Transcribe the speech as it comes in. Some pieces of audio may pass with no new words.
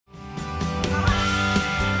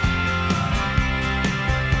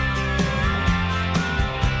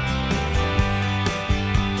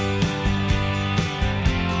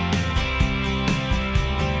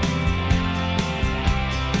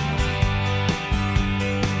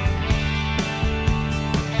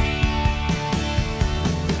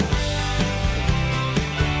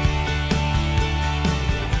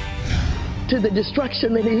to the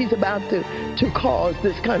destruction that he's about to cause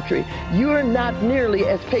this country. You're not nearly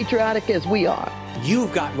as patriotic as we are.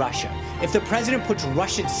 You've got Russia. If the president puts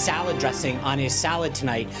Russian salad dressing on his salad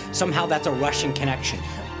tonight, somehow that's a Russian connection.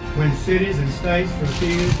 When cities and states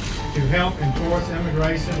refuse to help enforce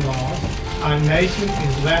immigration laws, our nation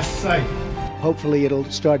is less safe. Hopefully it'll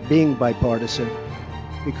start being bipartisan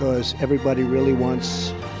because everybody really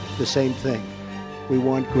wants the same thing. We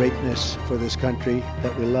want greatness for this country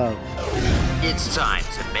that we love. It's time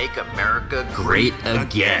to make America great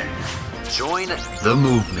again. Join the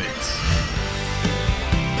movement.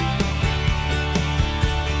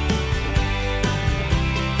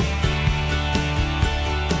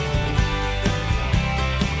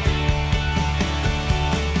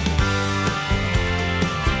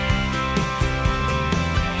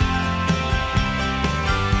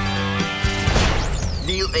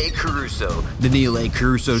 Carousso, the Neil A.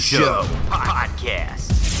 Carousso Show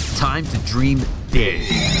podcast. Time to dream big.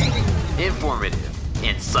 Informative,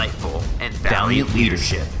 insightful, and valiant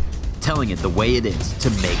leadership. Telling it the way it is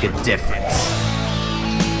to make a difference.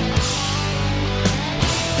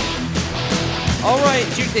 All right,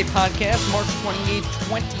 Tuesday podcast, March 28th,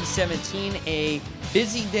 2017. A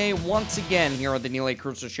busy day once again here on the Neil A.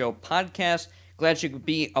 Carousso Show podcast. Glad you could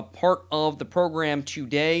be a part of the program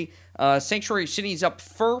today. Sanctuary City's up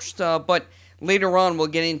first, but later on we'll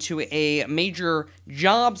get into a major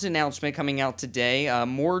jobs announcement coming out today.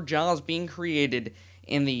 More jobs being created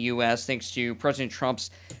in the U.S. thanks to President Trump's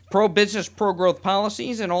pro-business, pro-growth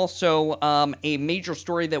policies, and also a major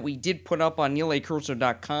story that we did put up on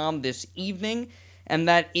neilacarousso.com this evening, and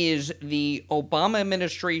that is the Obama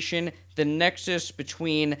administration, the nexus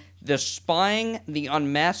between the spying, the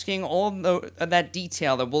unmasking, all of that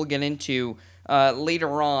detail that we'll get into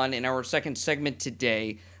later on in our second segment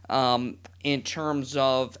today, in terms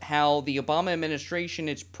of how the Obama administration,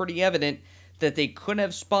 it's pretty evident that they could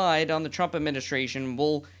have spied on the Trump administration.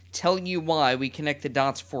 We'll tell you why. We connect the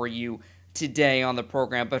dots for you today on the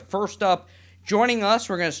program. But first up, joining us,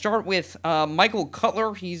 we're going to start with Michael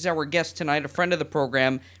Cutler. He's our guest tonight, a friend of the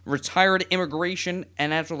program, retired immigration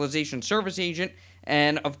and naturalization service agent.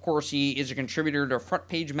 And, of course, he is a contributor to Front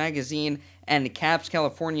Page Magazine and CAPS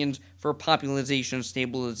Californians for Population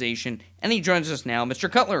Stabilization. And he joins us now.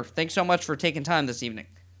 Mr. Cutler, thanks so much for taking time this evening.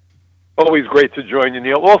 Always great to join you,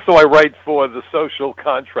 Neil. Also, I write for The Social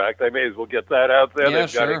Contract. I may as well get that out there. Yeah,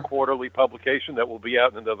 They've got a quarterly publication that will be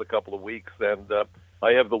out in another couple of weeks. And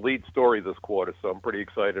I have the lead story this quarter, so I'm pretty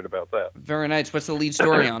excited about that. Very nice. What's the lead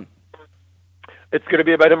story on? It's going to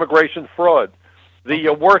be about immigration fraud. The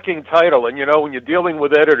working title, and when you're dealing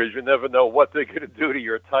with editors, you never know what they're going to do to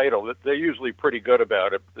your title. They're usually pretty good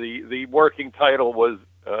about it. The working title was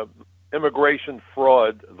Immigration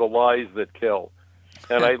Fraud, The Lies That Kill.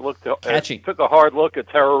 And I took a hard look at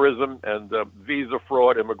terrorism and visa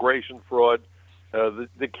fraud, immigration fraud,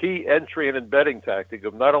 the key entry and embedding tactic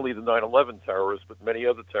of not only the 9/11 terrorists, but many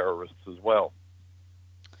other terrorists as well.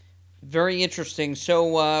 Very interesting.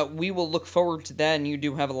 So we will look forward to that, and you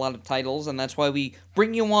do have a lot of titles, and that's why we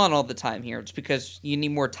bring you on all the time here. It's because you need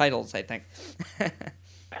more titles, I think.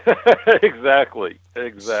 Exactly.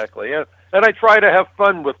 And I try to have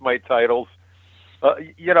fun with my titles.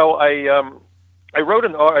 I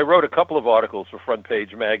wrote a couple of articles for Front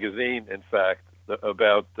Page Magazine, in fact,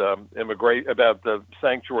 about about the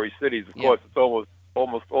sanctuary cities. Of course, it's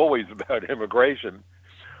almost always about immigration,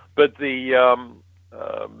 but the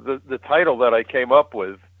title that I came up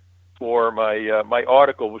with for my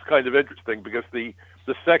article was kind of interesting because the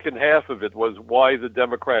second half of it was why the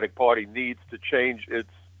Democratic Party needs to change its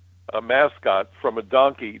mascot from a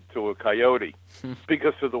donkey to a coyote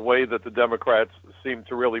because of the way that the Democrats seem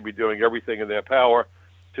to really be doing everything in their power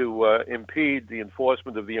to impede the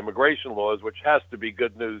enforcement of the immigration laws, which has to be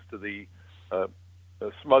good news to the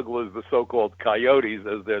smugglers, the so-called coyotes,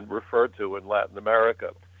 as they're referred to in Latin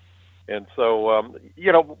America. And so,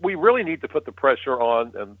 we really need to put the pressure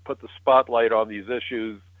on and put the spotlight on these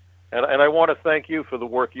issues. And I want to thank you for the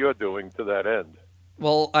work you're doing to that end.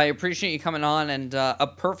 Well, I appreciate you coming on, and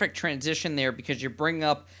a perfect transition there because you bring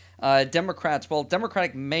up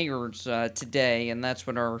Democratic mayors today, and that's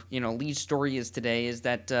what our lead story is today, is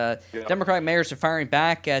that Democratic mayors are firing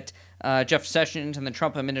back at Jeff Sessions and the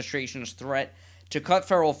Trump administration's threat to cut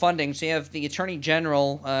federal funding. So you have the Attorney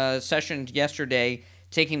General, Sessions, yesterday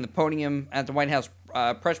taking the podium at the White House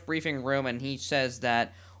press briefing room, and he says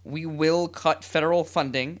that we will cut federal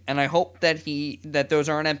funding, and I hope that those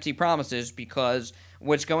aren't empty promises, because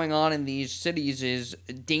what's going on in these cities is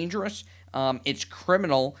dangerous. It's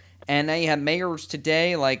criminal, and now you have mayors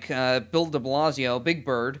today like Bill de Blasio, Big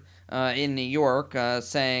Bird, in New York,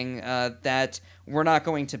 saying that we're not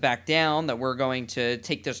going to back down, that we're going to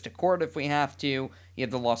take this to court if we have to. You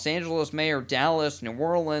have the Los Angeles mayor, Dallas, New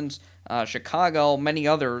Orleans, Chicago, many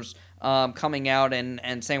others coming out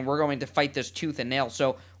and saying we're going to fight this tooth and nail.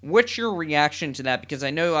 So what's your reaction to that? Because I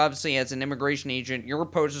know, obviously, as an immigration agent, you're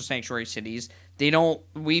opposed to sanctuary cities.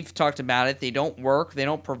 We've talked about it, they don't work. They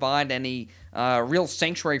don't provide any real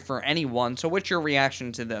sanctuary for anyone. So what's your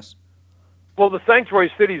reaction to this? Well, the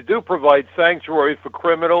sanctuary cities do provide sanctuary for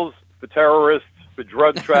criminals, for terrorists, for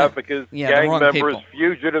drug traffickers, gang members, people,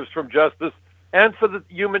 fugitives from justice, and for the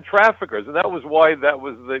human traffickers. And that was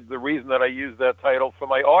the reason that I used that title for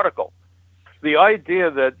my article. The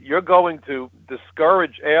idea that you're going to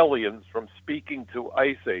discourage aliens from speaking to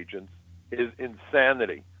ICE agents is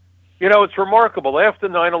insanity. You know, it's remarkable. After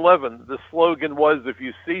 9/11, the slogan was, if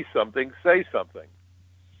you see something, say something.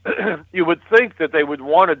 You would think that they would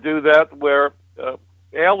want to do that where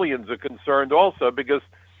aliens are concerned also, because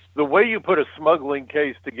the way you put a smuggling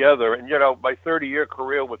case together, and, you know, my 30-year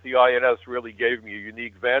career with the INS really gave me a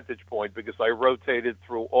unique vantage point because I rotated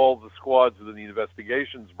through all the squads within the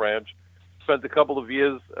investigations branch, spent a couple of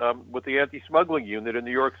years with the anti-smuggling unit in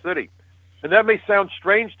New York City. And that may sound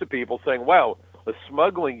strange to people, saying, wow, a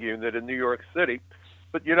smuggling unit in New York City.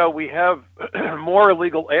 But, you know, we have more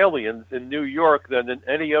illegal aliens in New York than in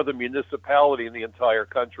any other municipality in the entire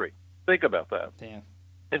country. Think about that. Damn.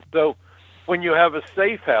 And so when you have a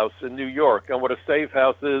safe house in New York, and what a safe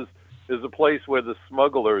house is a place where the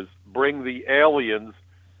smugglers bring the aliens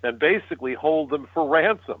and basically hold them for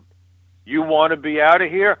ransom. You want to be out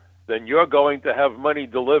of here? Then you're going to have money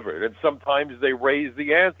delivered. And sometimes they raise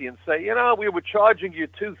the ante and say, you know, we were charging you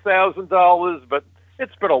 $2,000, but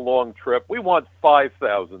it's been a long trip. We want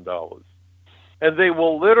 $5,000. And they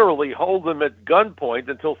will literally hold them at gunpoint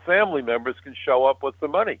until family members can show up with the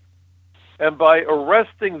money. And by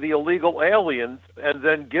arresting the illegal aliens and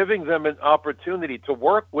then giving them an opportunity to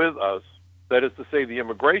work with us, that is to say the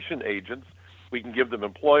immigration agents, we can give them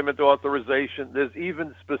employment authorization. There's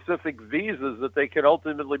even specific visas that they can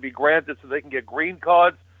ultimately be granted so they can get green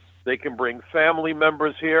cards. They can bring family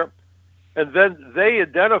members here. And then they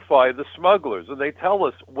identify the smugglers, and they tell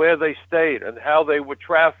us where they stayed and how they were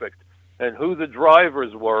trafficked and who the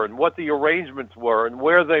drivers were and what the arrangements were and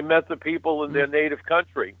where they met the people in their native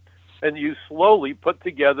country. And you slowly put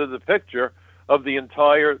together the picture of the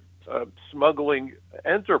entire smuggling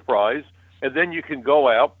enterprise. And then you can go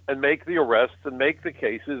out and make the arrests and make the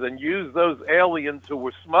cases and use those aliens who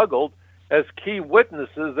were smuggled as key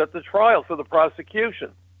witnesses at the trial for the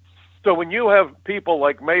prosecution. So when you have people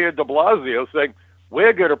like Mayor de Blasio saying,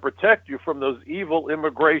 we're going to protect you from those evil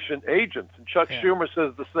immigration agents, and Chuck Schumer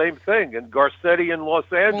says the same thing, and Garcetti in Los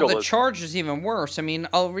Angeles. Well, the charge is even worse. I mean,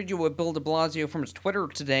 I'll read you what Bill de Blasio from his Twitter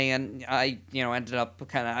today, and I, ended up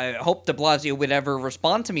I hope de Blasio would ever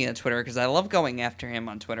respond to me on Twitter, because I love going after him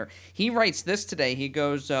on Twitter. He writes this today. He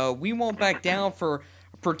goes, we won't back down for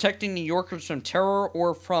protecting New Yorkers from terror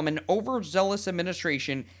or from an overzealous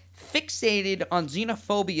administration fixated on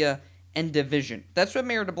xenophobia and division. That's what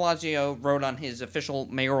Mayor de Blasio wrote on his official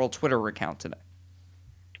mayoral Twitter account today.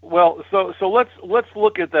 Well, so let's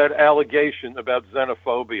look at that allegation about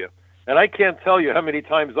xenophobia. And I can't tell you how many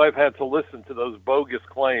times I've had to listen to those bogus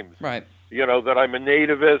claims. Right. You know, that I'm a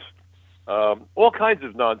nativist, all kinds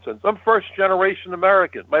of nonsense. I'm first-generation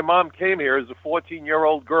American. My mom came here as a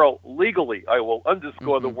 14-year-old girl legally. I will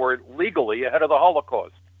underscore the word legally ahead of the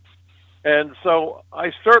Holocaust. And so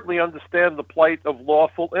I certainly understand the plight of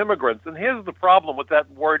lawful immigrants. And here's the problem with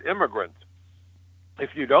that word immigrant.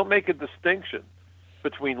 If you don't make a distinction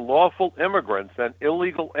between lawful immigrants and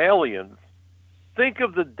illegal aliens, think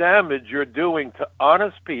of the damage you're doing to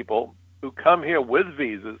honest people who come here with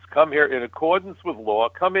visas, come here in accordance with law,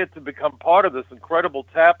 come here to become part of this incredible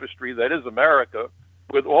tapestry that is America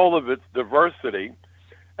with all of its diversity,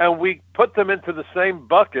 and we put them into the same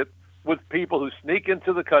bucket with people who sneak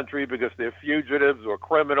into the country because they're fugitives or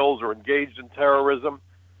criminals or engaged in terrorism.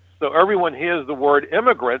 So everyone hears the word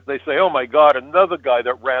immigrant, they say, oh my God, another guy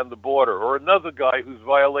that ran the border or another guy who's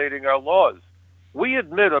violating our laws. We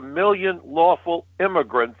admit 1 million lawful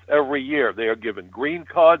immigrants every year. They are given green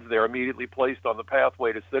cards. They're immediately placed on the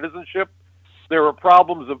pathway to citizenship. There are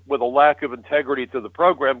problems with a lack of integrity to the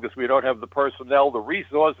program because we don't have the personnel, the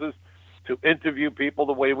resources to interview people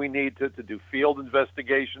the way we need to do field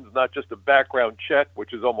investigations, not just a background check,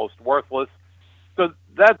 which is almost worthless. So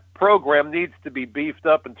that program needs to be beefed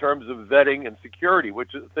up in terms of vetting and security,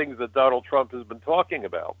 which are things that Donald Trump has been talking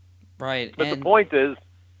about. Right. But the point is,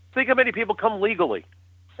 think how many people come legally,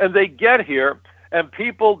 and they get here, and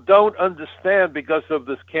people don't understand because of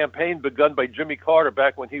this campaign begun by Jimmy Carter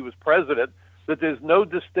back when he was president, that there's no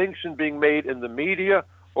distinction being made in the media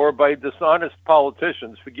or by dishonest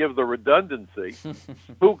politicians, forgive the redundancy,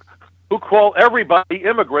 who call everybody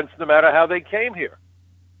immigrants no matter how they came here.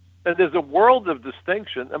 And there's a world of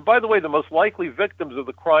distinction. And by the way, the most likely victims of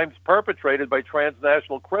the crimes perpetrated by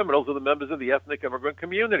transnational criminals are the members of the ethnic immigrant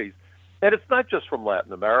communities. And it's not just from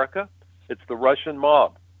Latin America. It's the Russian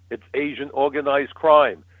mob. It's Asian organized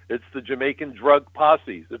crime. It's the Jamaican drug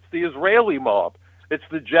posses. It's the Israeli mob. It's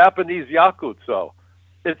the Japanese yakuza.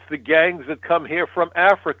 It's the gangs that come here from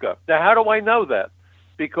Africa. Now, how do I know that?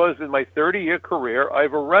 Because in my 30-year career,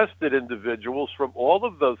 I've arrested individuals from all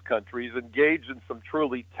of those countries engaged in some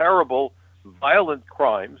truly terrible, violent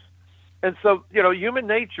crimes. And so, human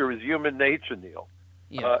nature is human nature, Neil.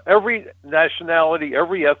 Yeah. Every nationality,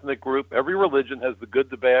 every ethnic group, every religion has the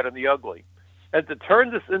good, the bad, and the ugly. And to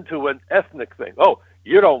turn this into an ethnic thing,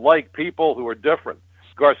 you don't like people who are different.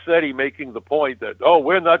 Garcetti making the point that,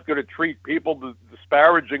 we're not going to treat people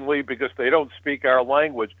disparagingly because they don't speak our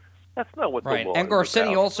language. That's not what the law And is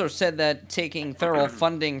Garcetti about. also said that taking federal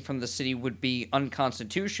funding from the city would be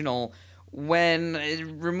unconstitutional. When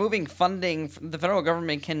removing funding, the federal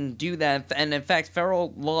government can do that. And in fact,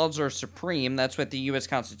 federal laws are supreme. That's what the U.S.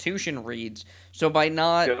 Constitution reads. So by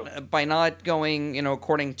not going,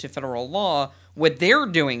 according to federal law, what they're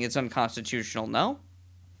doing is unconstitutional, no?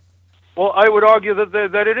 Well, I would argue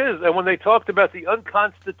that it is. And when they talked about the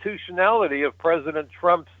unconstitutionality of President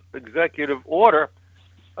Trump's executive order,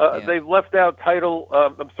 they've left out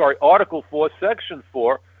Article 4, Section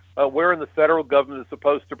 4, wherein the federal government is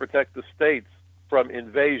supposed to protect the states from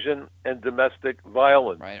invasion and domestic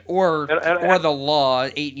violence. Right. Or the law,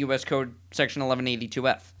 8 U.S. Code, Section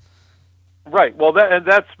 1182F. Right. Well,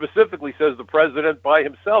 that specifically says the president by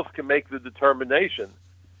himself can make the determination,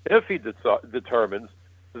 if he determines,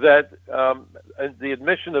 that the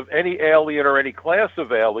admission of any alien or any class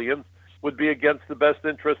of aliens would be against the best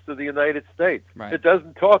interests of the United States. Right. It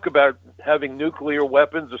doesn't talk about having nuclear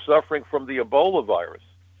weapons or suffering from the Ebola virus.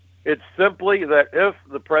 It's simply that if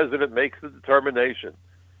the president makes the determination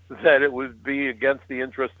that it would be against the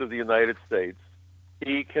interests of the United States,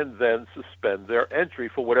 he can then suspend their entry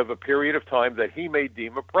for whatever period of time that he may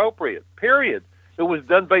deem appropriate, period. It was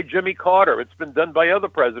done by Jimmy Carter. It's been done by other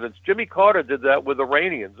presidents. Jimmy Carter did that with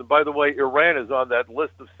Iranians. And by the way, Iran is on that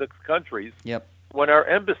list of 6 countries. Yep. When our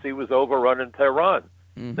embassy was overrun in Tehran.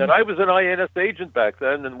 Mm-hmm. And I was an INS agent back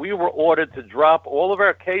then, and we were ordered to drop all of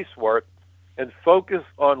our casework and focus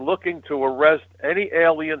on looking to arrest any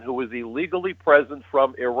alien who was illegally present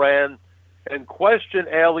from Iran and question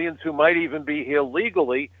aliens who might even be here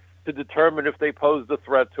legally to determine if they posed a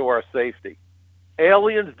threat to our safety.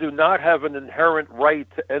 Aliens do not have an inherent right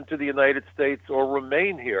to enter the United States or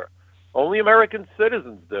remain here. Only American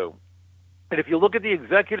citizens do. And if you look at the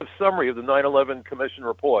executive summary of the 9/11 Commission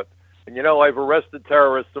report, and I've arrested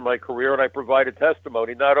terrorists in my career, and I provided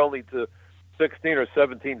testimony not only to 16 or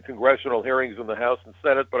 17 congressional hearings in the House and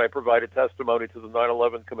Senate, but I provided testimony to the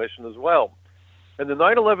 9/11 Commission as well. And the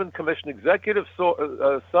 9/11 Commission executive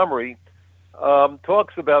summary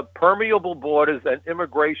talks about permeable borders and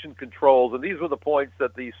immigration controls, and these were the points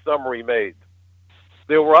that the summary made.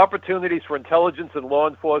 There were opportunities for intelligence and law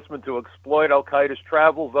enforcement to exploit al-Qaeda's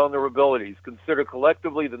travel vulnerabilities. Consider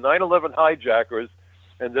collectively the 9/11 hijackers,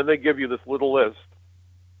 and then they give you this little list.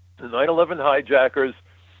 The 9/11 hijackers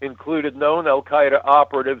included known al-Qaeda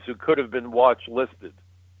operatives who could have been watch listed,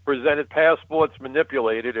 presented passports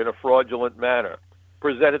manipulated in a fraudulent manner,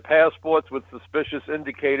 presented passports with suspicious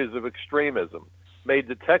indicators of extremism, made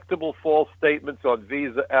detectable false statements on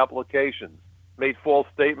visa applications, made false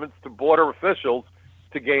statements to border officials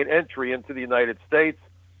to gain entry into the United States,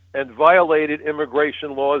 and violated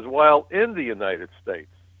immigration laws while in the United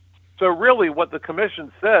States. So really what the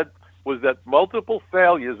commission said was that multiple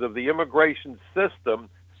failures of the immigration system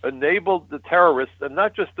enabled the terrorists, and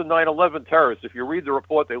not just the 9/11 terrorists. If you read the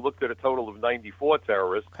report, they looked at a total of 94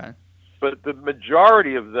 terrorists. Okay. But the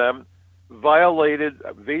majority of them violated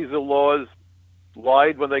visa laws,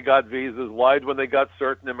 lied when they got visas, lied when they got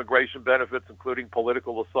certain immigration benefits, including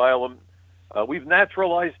political asylum. We've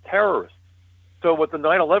naturalized terrorists. So what the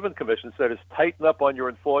 9/11 Commission said is tighten up on your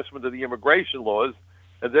enforcement of the immigration laws,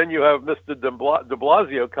 and then you have Mr. de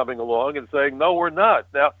Blasio coming along and saying, no, we're not.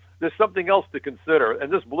 Now, there's something else to consider,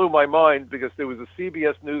 and this blew my mind because there was a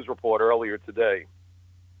CBS News report earlier today.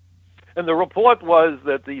 And the report was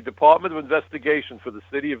that the Department of Investigation for the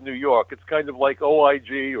City of New York, it's kind of like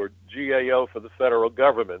OIG or GAO for the federal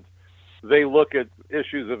government. They look at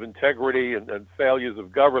issues of integrity and failures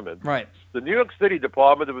of government. Right. The New York City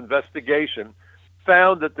Department of Investigation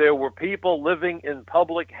found that there were people living in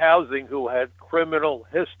public housing who had criminal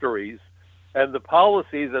histories And the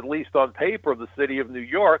policies, at least on paper, of the city of New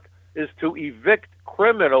York is to evict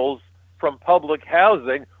criminals from public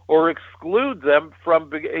housing or exclude them from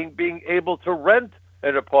being able to rent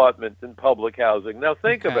an apartment in public housing. Now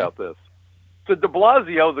think about this. So de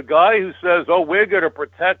Blasio, the guy who says, oh, we're going to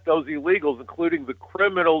protect those illegals, including the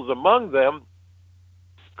criminals among them,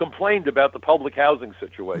 complained about the public housing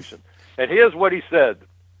situation. And here's what he said.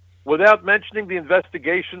 Without mentioning the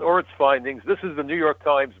investigation or its findings, this is the New York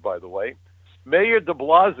Times, by the way, Mayor de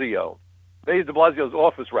Blasio's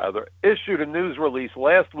office, issued a news release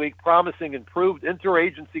last week promising improved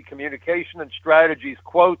interagency communication and strategies,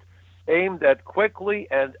 quote, aimed at quickly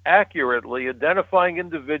and accurately identifying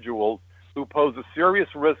individuals who pose a serious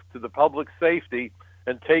risk to the public safety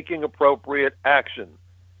and taking appropriate action.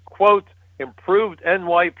 Quote, improved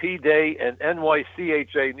NYPD and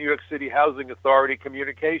NYCHA, New York City Housing Authority,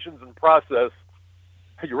 communications and process,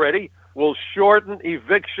 are you ready? Will shorten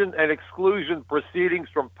eviction and exclusion proceedings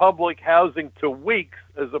from public housing to weeks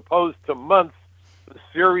as opposed to months for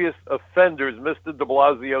serious offenders, Mr. de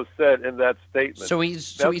Blasio said in that statement. So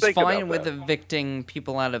he's fine with evicting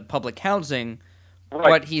people out of public housing,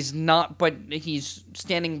 but he's not. But he's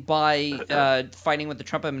standing by, fighting with the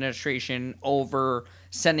Trump administration over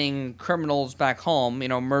sending criminals back home.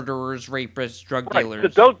 Murderers, rapists, drug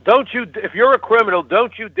dealers. So don't you? If you're a criminal,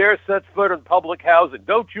 don't you dare set foot in public housing.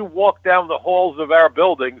 Don't you walk down the halls of our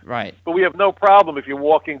buildings. Right. But we have no problem if you're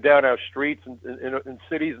walking down our streets in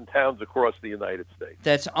cities and towns across the United States.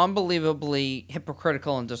 That's unbelievably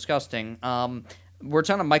hypocritical and disgusting. We're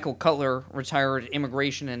talking to Michael Cutler, retired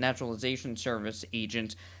Immigration and Naturalization Service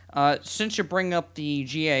agent. Since you bring up the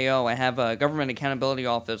GAO, I have a Government Accountability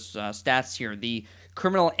Office stats here. The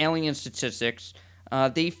criminal alien statistics,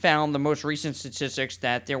 they found the most recent statistics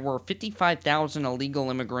that there were 55,000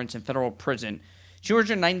 illegal immigrants in federal prison,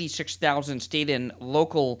 296,000 state and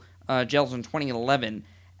local jails in 2011.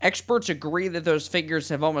 Experts agree that those figures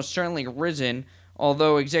have almost certainly risen,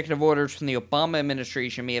 although executive orders from the Obama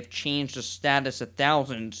administration may have changed the status of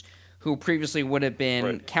thousands who previously would have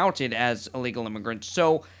been counted as illegal immigrants.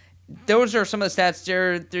 So those are some of the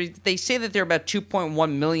stats. They say that there are about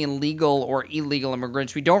 2.1 million legal or illegal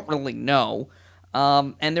immigrants. We don't really know.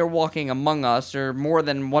 And they're walking among us. There are more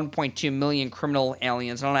than 1.2 million criminal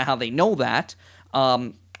aliens. I don't know how they know that.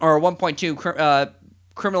 Or 1.2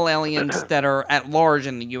 criminal aliens that are at large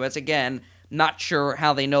in the U.S. Again, not sure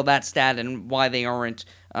how they know that stat and why they aren't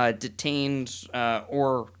detained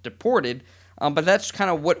or deported. But that's kind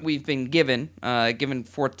of what we've been given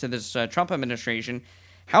forth to this Trump administration.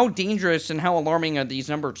 How dangerous and how alarming are these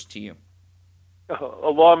numbers to you?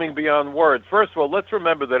 Alarming beyond words. First of all, let's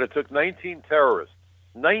remember that it took 19 terrorists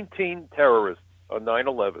on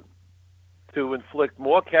 9/11 to inflict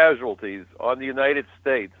more casualties on the United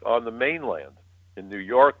States, on the mainland, in New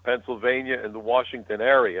York, Pennsylvania, and the Washington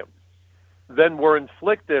area, than were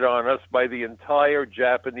inflicted on us by the entire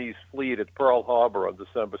Japanese fleet at Pearl Harbor on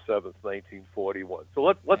December 7th, 1941.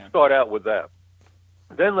 So let's start out with that.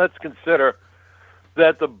 Then let's consider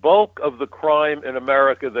that the bulk of the crime in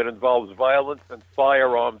America that involves violence and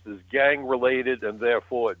firearms is gang-related and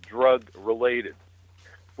therefore drug-related.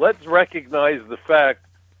 Let's recognize the fact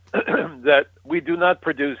that we do not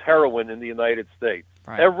produce heroin in the United States.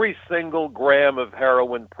 Right. Every single gram of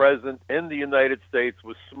heroin present in the United States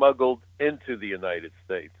was smuggled into the United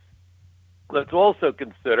States. Let's also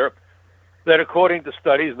consider that according to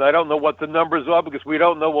studies, and I don't know what the numbers are because we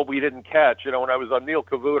don't know what we didn't catch. When I was on Neil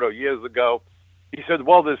Cavuto years ago, he said,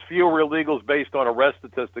 well, there's fewer illegals based on arrest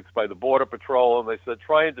statistics by the Border Patrol, and they said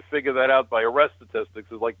trying to figure that out by arrest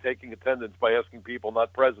statistics is like taking attendance by asking people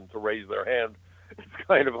not present to raise their hand. It's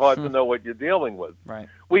kind of hard to know what you're dealing with. Right.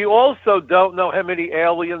 We also don't know how many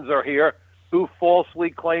aliens are here who falsely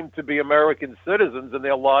claim to be American citizens and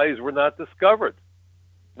their lives were not discovered.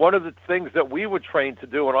 One of the things that we were trained to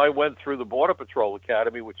do, and I went through the Border Patrol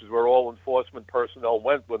Academy, which is where all enforcement personnel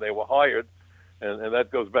went when they were hired, and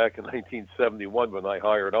that goes back in 1971 when I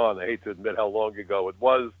hired on. I hate to admit how long ago it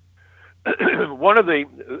was. One of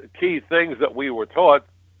the key things that we were taught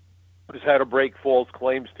was how to break false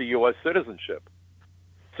claims to U.S. citizenship.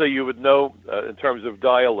 So you would know in terms of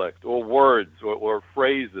dialect or words or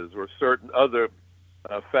phrases or certain other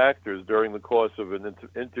factors during the course of an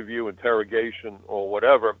interview, interrogation, or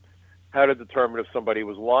whatever, how to determine if somebody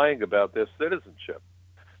was lying about their citizenship.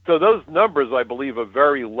 So those numbers, I believe, are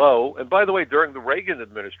very low. And by the way, during the Reagan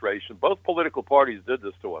administration, both political parties did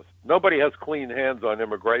this to us. Nobody has clean hands on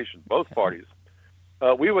immigration, both parties.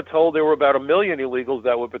 We were told there were about 1 million illegals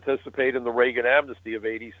that would participate in the Reagan amnesty of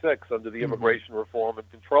 '86 under the Immigration Reform and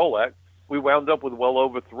Control Act. We wound up with well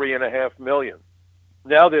over 3.5 million.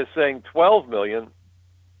 Now they're saying 12 million,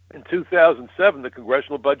 In 2007, the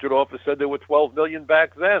Congressional Budget Office said there were 12 million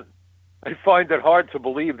back then. I find it hard to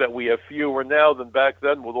believe that we have fewer now than back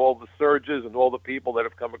then with all the surges and all the people that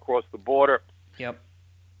have come across the border. Yep.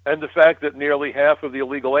 And the fact that nearly half of the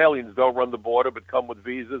illegal aliens don't run the border but come with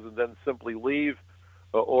visas and then simply leave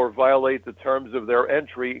or violate the terms of their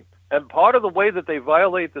entry. And part of the way that they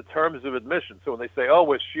violate the terms of admission, so when they say, oh,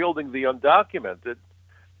 we're shielding the undocumented,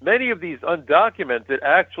 many of these undocumented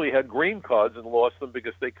actually had green cards and lost them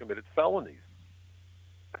because they committed felonies.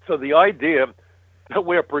 So the idea that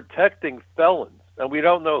we're protecting felons, and we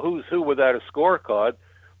don't know who's who without a scorecard,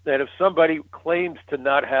 that if somebody claims to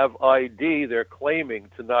not have ID, they're claiming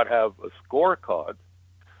to not have a scorecard.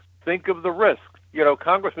 Think of the risk. You know,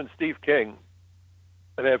 Congressman Steve King,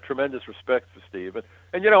 and I have tremendous respect for Steve,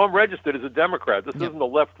 and you know, I'm registered as a Democrat. This isn't a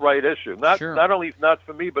left-right issue. Not only not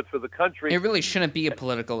for me, but for the country. It really shouldn't be a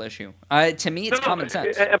political issue. To me, it's common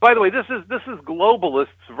sense. And by the way, this is globalists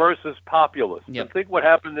versus populists. Yep. And think what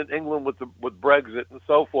happened in England with Brexit and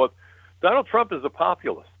so forth. Donald Trump is a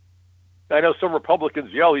populist. I know some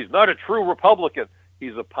Republicans yell, he's not a true Republican.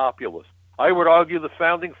 He's a populist. I would argue the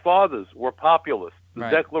founding fathers were populists. The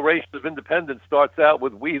Declaration of Independence starts out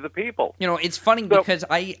with "We the people." You know, it's funny because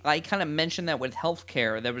I kind of mentioned that with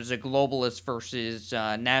healthcare. There was a globalist versus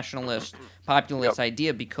nationalist, populist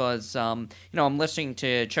idea because, you know, I'm listening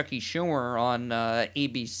to Chucky Schumer on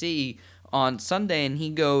ABC on Sunday, and he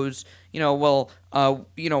goes, you know, well,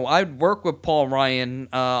 you know, I'd work with Paul Ryan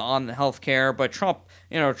on the healthcare, but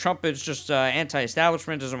Trump is just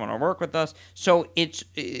anti-establishment, doesn't want to work with us. So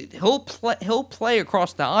he'll play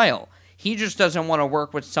across the aisle. He just doesn't want to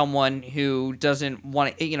work with someone who doesn't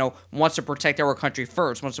want to, you know, wants to protect our country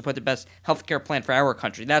first, wants to put the best healthcare plan for our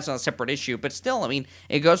country. That's not a separate issue. But still, I mean,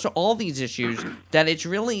 it goes to all these issues that it's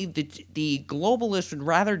really the globalists would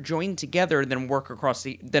rather join together than work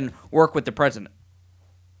with the president.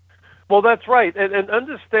 Well, that's right. And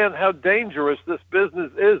understand how dangerous this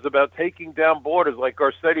business is about taking down borders. Like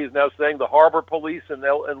Garcetti is now saying the harbor police in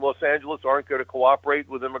Los Angeles aren't going to cooperate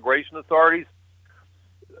with immigration authorities.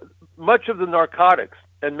 Much of the narcotics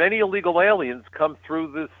and many illegal aliens come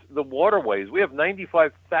through the waterways. We have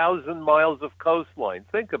 95,000 miles of coastline.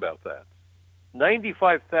 Think about that.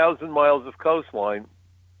 95,000 miles of coastline.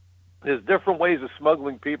 There's different ways of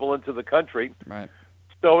smuggling people into the country,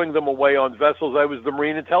 stowing them away on vessels. I was the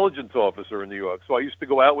Marine Intelligence Officer in New York, so I used to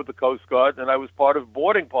go out with the Coast Guard, and I was part of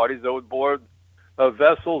boarding parties that would board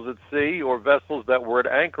vessels at sea or vessels that were at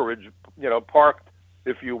anchorage, you know, parked,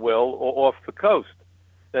 if you will, or off the coast.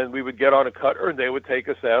 Then we would get on a cutter, and they would take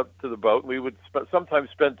us out to the boat. And we would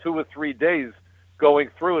sometimes spend 2 or 3 days going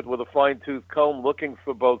through it with a fine-tooth comb looking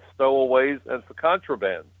for both stowaways and for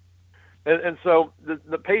contraband. And so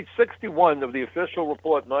the page 61 of the official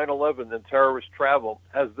report, 9/11 and Terrorist Travel,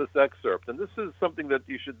 has this excerpt. And this is something that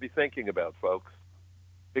you should be thinking about, folks.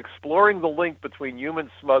 Exploring the link between human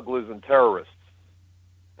smugglers and terrorists.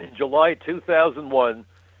 In July 2001,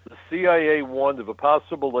 the CIA warned of a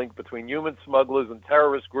possible link between human smugglers and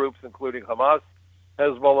terrorist groups, including Hamas,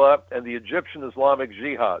 Hezbollah, and the Egyptian Islamic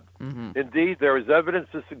Jihad. Indeed, there is evidence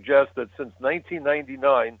to suggest that since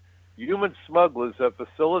 1999, human smugglers have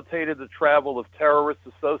facilitated the travel of terrorists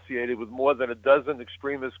associated with more than a dozen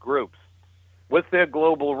extremist groups. With their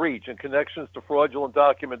global reach and connections to fraudulent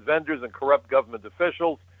document vendors and corrupt government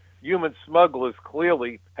officials, human smugglers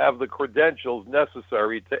clearly have the credentials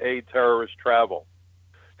necessary to aid terrorist travel.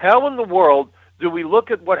 How in the world do we look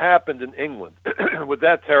at what happened in England with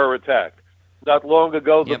that terror attack? Not long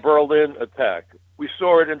ago, the Berlin attack. We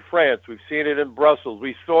saw it in France. We've seen it in Brussels.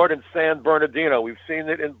 We saw it in San Bernardino. We've seen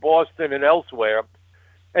it in Boston and elsewhere.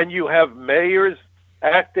 And you have mayors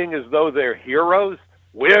acting as though they're heroes.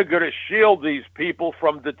 We're going to shield these people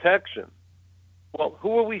from detection. Well,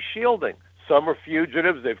 who are we shielding? Some are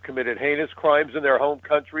fugitives. They've committed heinous crimes in their home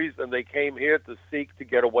countries, and they came here to seek to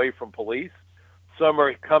get away from police. Some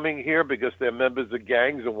are coming here because they're members of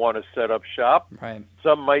gangs and want to set up shop.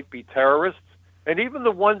 Some might be terrorists. And even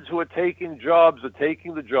the ones who are taking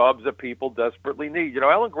the jobs that people desperately need. You know,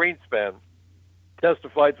 Alan Greenspan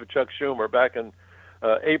testified for Chuck Schumer back in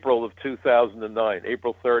April of 2009,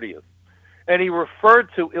 April 30th. And he referred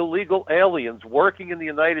to illegal aliens working in the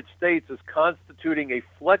United States as constituting a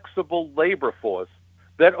flexible labor force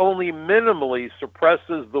that only minimally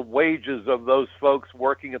suppresses the wages of those folks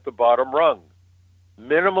working at the bottom rung.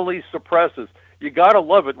 Minimally suppresses. You got to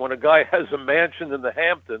love it when a guy has a mansion in the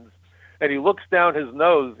Hamptons and he looks down his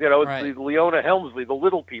nose. You know, it's the Leona Helmsley, the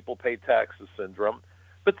little people pay taxes syndrome.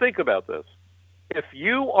 But think about this. If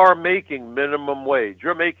you are making minimum wage,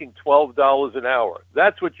 you're making $12 an hour.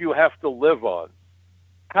 That's what you have to live on.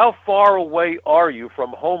 How far away are you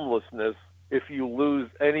from homelessness if you lose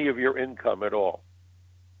any of your income at all.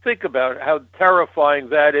 Think about how terrifying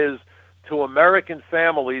that is to American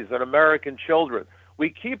families and American children. We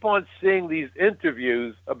keep on seeing these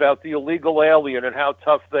interviews about the illegal alien and how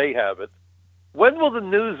tough they have it. When will the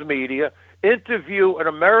news media interview an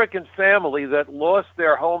American family that lost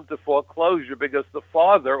their home to foreclosure because the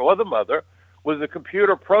father or the mother was a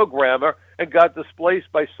computer programmer and got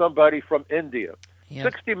displaced by somebody from India? Yeah.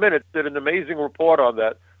 60 Minutes did an amazing report on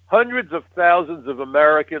that. Hundreds of thousands of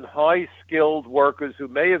American high-skilled workers who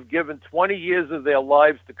may have given 20 years of their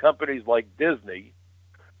lives to companies like Disney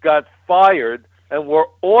got fired and were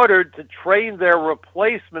ordered to train their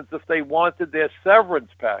replacements if they wanted their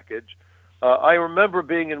severance package. I remember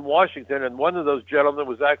being in Washington, and one of those gentlemen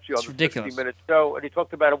was actually on the 60 Minutes show, and he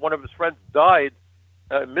talked about it. One of his friends died,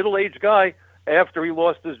 a middle-aged guy. After he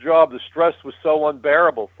lost his job, the stress was so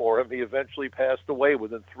unbearable for him, he eventually passed away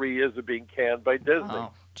within 3 years of being canned by Disney.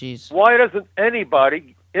 Oh, jeez. Why doesn't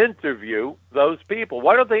anybody interview those people?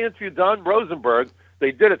 Why don't they interview Don Rosenberg?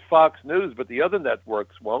 They did at Fox News, but the other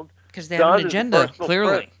networks won't. Because they have an agenda,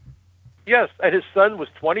 clearly. Friend. Yes, and his son was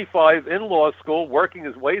 25 in law school, working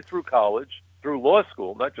his way through college, through law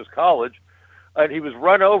school, not just college, and he was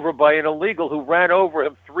run over by an illegal who ran over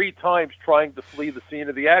him 3 times trying to flee the scene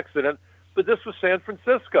of the accident. But this was San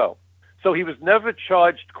Francisco. So he was never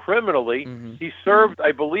charged criminally. Mm-hmm. He served,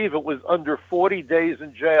 I believe it was under 40 days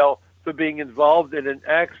in jail for being involved in an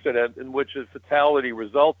accident in which a fatality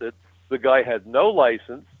resulted. The guy had no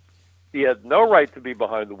license. He had no right to be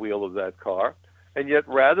behind the wheel of that car. And yet,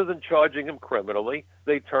 rather than charging him criminally,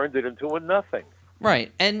 they turned it into a nothing.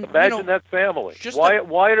 Right. And imagine that family.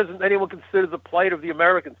 Why doesn't anyone consider the plight of the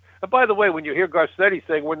Americans? And by the way, when you hear Garcetti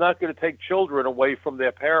saying we're not going to take children away from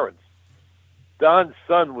their parents, Don's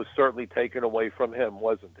son was certainly taken away from him,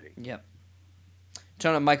 wasn't he? Yep.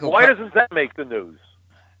 Why doesn't that make the news?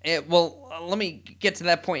 Let me get to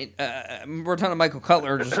that point. We're talking to Michael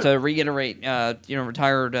Cutler, just to reiterate,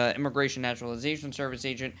 retired Immigration Naturalization Service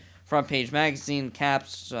agent, Front Page Magazine,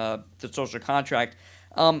 CAPS, the social contract.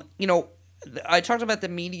 I talked about the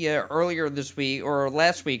media earlier this week, or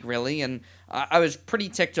last week, really, and I was pretty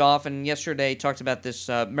ticked off, and yesterday talked about this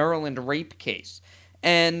Maryland rape case.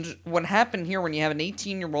 And what happened here when you have an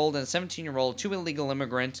 18-year-old and a 17-year-old, 2 illegal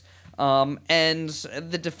immigrants, and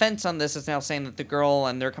the defense on this is now saying that the girl,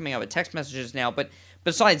 and they're coming out with text messages now, but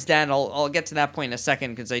besides that, I'll get to that point in a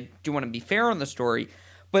second because I do want to be fair on the story.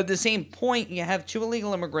 But at the same point, you have 2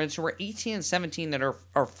 illegal immigrants who are 18 and 17 that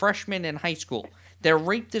are freshmen in high school. They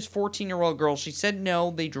raped this 14-year-old girl. She said no.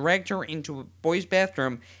 They dragged her into a boys'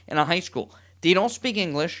 bathroom in a high school. They don't speak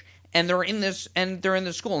English. And they're in this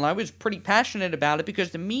school. And I was pretty passionate about it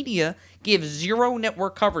because the media gave 0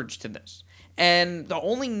 network coverage to this. And the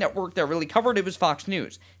only network that really covered it was Fox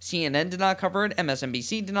News. CNN did not cover it,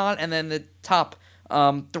 MSNBC did not, and then the top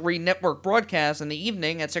 3 network broadcasts in the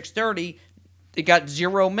evening at 6:30, it got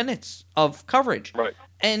 0 minutes of coverage. Right.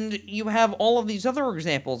 And you have all of these other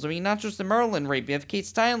examples. I mean, not just the Maryland rape. You have Kate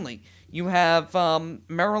Stanley. You have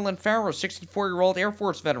Marilyn Farrow, 64-year-old Air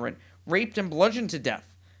Force veteran, raped and bludgeoned to death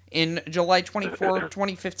in July 24,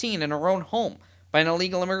 2015, in her own home by an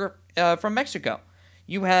illegal immigrant from Mexico.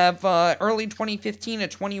 You have early 2015, a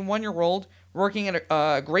 21-year-old working at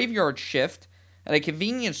a graveyard shift at a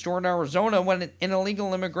convenience store in Arizona when an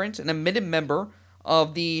illegal immigrant, an admitted member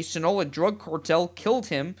of the Sinaloa drug cartel, killed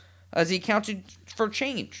him as he counted for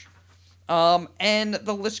change. And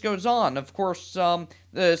the list goes on. Of course, the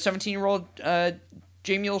 17-year-old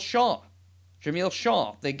Jamil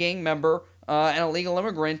Shaw, the gang member, an illegal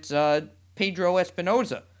immigrant, Pedro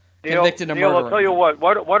Espinoza, convicted of murder. I'll tell you what.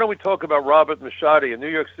 Why don't we talk about Robert Machadi, a New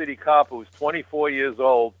York City cop who was 24 years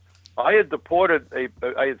old. I had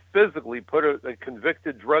physically put a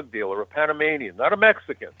convicted drug dealer, a Panamanian, not a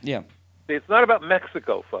Mexican. Yeah. See, it's not about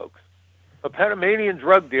Mexico, folks. A Panamanian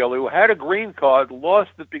drug dealer who had a green card lost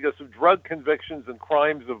it because of drug convictions and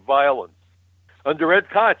crimes of violence. Under Ed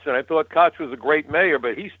Koch, and I thought Koch was a great mayor,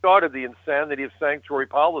 but he started the insanity of sanctuary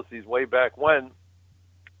policies way back when.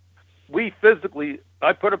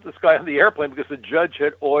 I put up this guy on the airplane because the judge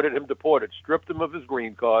had ordered him deported, stripped him of his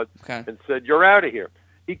green card, and said, "You're out of here."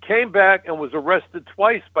 He came back and was arrested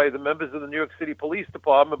twice by the members of the New York City Police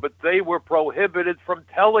Department, but they were prohibited from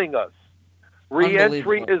telling us.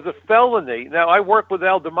 Reentry is a felony. Now, I work with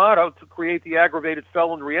Al D'Amato to create the aggravated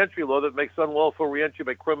felon reentry law that makes unlawful reentry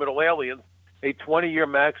by criminal aliens a 20-year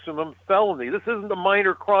maximum felony. This isn't a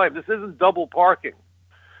minor crime. This isn't double parking.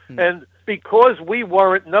 And because we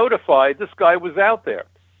weren't notified, this guy was out there.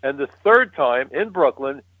 And the third time in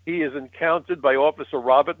Brooklyn, he is encountered by Officer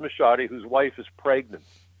Robert Machadi, whose wife is pregnant.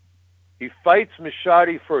 He fights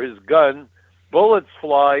Machadi for his gun. Bullets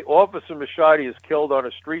fly. Officer Machadi is killed on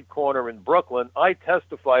a street corner in Brooklyn. I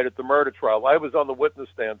testified at the murder trial. I was on the witness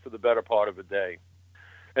stand for the better part of a day.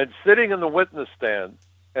 And sitting in the witness stand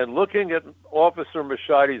and looking at Officer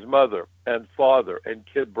Machadi's mother and father and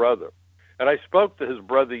kid brother, and I spoke to his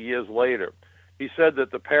brother years later. He said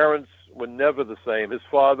that the parents were never the same. His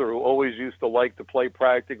father, who always used to like to play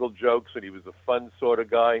practical jokes, and he was a fun sort of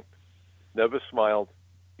guy, never smiled.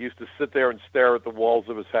 He used to sit there and stare at the walls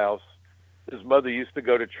of his house. His mother used to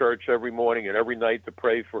go to church every morning and every night to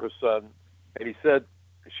pray for her son. And he said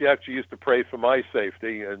she actually used to pray for my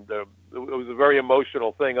safety. And it was a very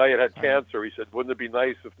emotional thing. I had cancer. He said, wouldn't it be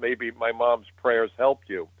nice if maybe my mom's prayers helped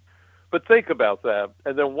you? But think about that.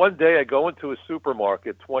 And then one day I go into a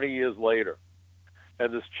supermarket 20 years later,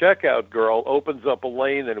 and this checkout girl opens up a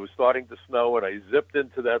lane, and it was starting to snow, and I zipped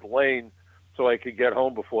into that lane so I could get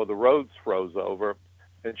home before the roads froze over.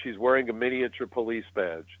 And she's wearing a miniature police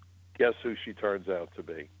badge. Guess who she turns out to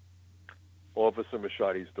be? Officer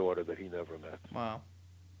Machadi's daughter that he never met. Wow.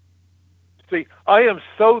 See, I am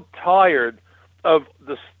so tired of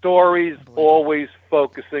the stories always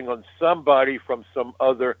focusing on somebody from some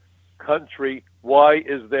other country. Why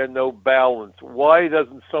is there no balance? Why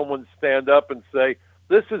doesn't someone stand up and say,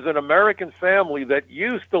 this is an American family that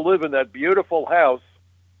used to live in that beautiful house,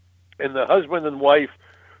 and the husband and wife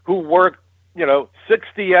who worked,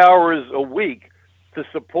 60 hours a week to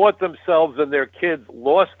support themselves and their kids,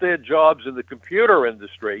 lost their jobs in the computer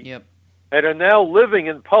industry, and are now living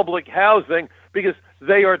in public housing because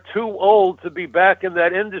they are too old to be back in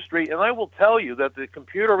that industry. And I will tell you that the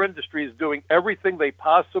computer industry is doing everything they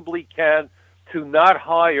possibly can to not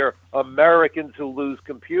hire Americans who lose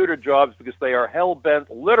computer jobs because they are hell-bent,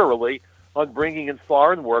 literally, on bringing in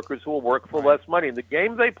foreign workers who will work for less money. And the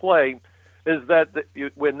game they play is that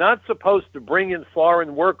we're not supposed to bring in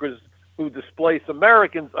foreign workers who displace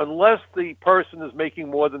Americans unless the person is making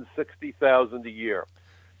more than $60,000 a year.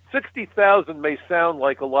 $60,000 may sound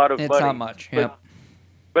like a lot of money. It's not much.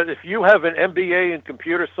 But if you have an MBA in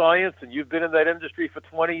computer science and you've been in that industry for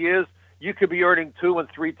 20 years, you could be earning 2 and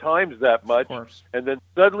 3 times that much. Of course. And then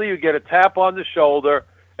suddenly you get a tap on the shoulder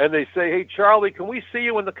and they say, hey, Charlie, can we see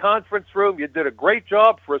you in the conference room? You did a great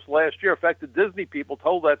job for us last year. In fact, the Disney people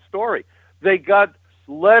told that story. They got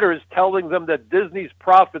letters telling them that Disney's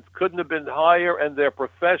profits couldn't have been higher and their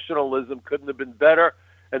professionalism couldn't have been better,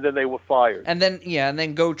 and then they were fired. And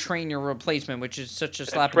then go train your replacement, which is such a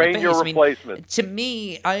slap in the face. Train your replacement. To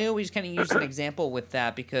me, I always kind of use an example with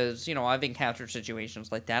that because, I've encountered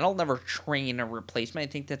situations like that. I'll never train a replacement.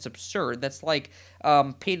 I think that's absurd. That's like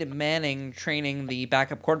Peyton Manning training the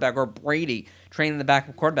backup quarterback or Brady training the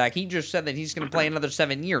backup quarterback. He just said that he's going to play another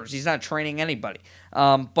 7 years. He's not training anybody.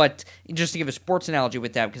 But just to give a sports analogy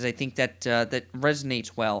with that, because I think that that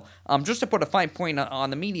resonates well. Just to put a fine point on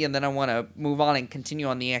the media, and then I want to move on and continue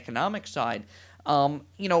on the economic side.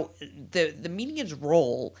 The media's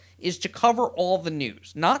role is to cover all the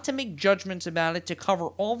news, not to make judgments about it, to cover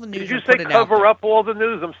all the news. Did you say cover up all the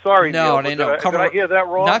news? I'm sorry, No, Neil, no. Did I hear that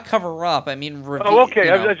wrong? Not cover up. I mean, review. Oh,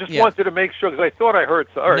 okay. I just wanted to make sure because I thought I heard.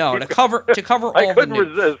 All right, no, to cover all the news. I couldn't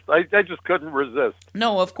resist. I just couldn't resist.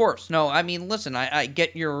 No, of course. No, I mean, listen, I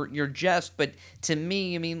get your jest, but to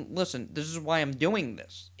me, I mean, listen, this is why I'm doing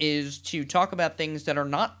this, is to talk about things that are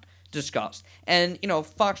not discussed. And,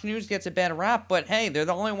 Fox News gets a bad rap, but hey, they're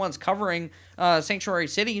the only ones covering sanctuary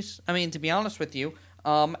cities. I mean, to be honest with you.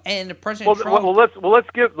 And President Trump. Let's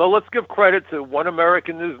give credit to One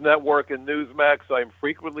American News Network and Newsmax. I'm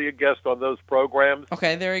frequently a guest on those programs.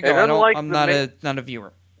 Okay, there you go. I'm not a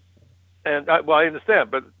viewer. And I understand,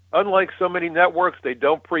 but unlike so many networks, they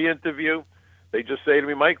don't pre-interview. They just say to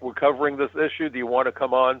me, Mike, we're covering this issue. Do you want to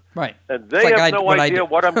come on? Right. And they have no idea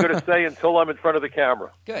what I'm going to say until I'm in front of the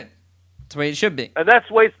camera. Good. That's the way it should be. And that's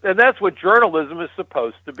what journalism is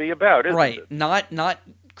supposed to be about, isn't it? Not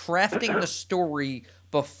crafting the story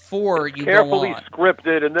before you carefully go on.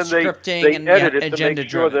 Scripted, and then they edit it to make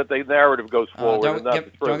sure that the narrative goes forward.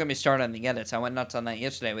 Don't get me started on the edits. I went nuts on that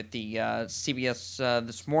yesterday with the CBS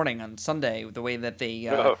This Morning on Sunday, the way that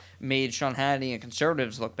they made Sean Hannity and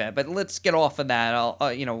conservatives look bad. But let's get off of that.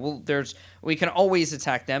 We can always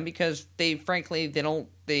attack them because they don't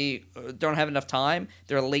have enough time.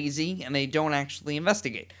 They're lazy and they don't actually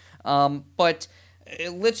investigate. But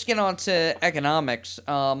let's get on to economics.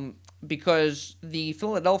 Because the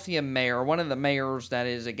Philadelphia mayor, one of the mayors that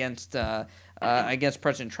is against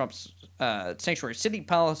President Trump's sanctuary city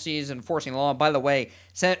policies and enforcing law. By the way,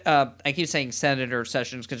 I keep saying Senator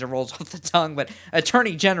Sessions because it rolls off the tongue, but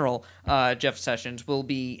Attorney General Jeff Sessions will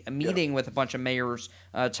be meeting with a bunch of mayors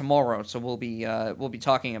tomorrow. So we'll be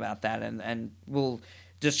talking about that, and we'll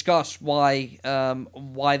discuss why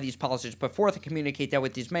these policies are put forth and communicate that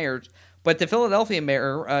with these mayors. But the Philadelphia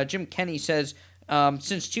mayor, Jim Kenney, says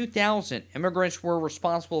since 2000, immigrants were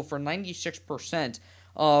responsible for 96%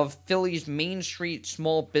 of Philly's Main Street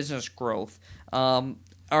small business growth.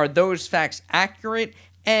 Are those facts accurate?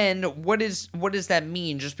 And what does that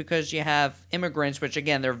mean? Just because you have immigrants, which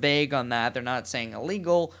again they're vague on that, they're not saying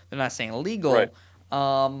illegal, they're not saying illegal. Right.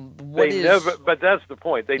 But that's the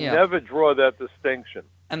point. They never draw that distinction,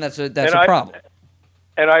 and that's a problem.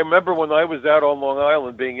 And I remember when I was out on Long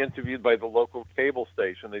Island being interviewed by the local cable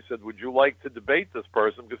station, they said, "Would you like to debate this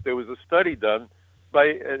person?" Because there was a study done by,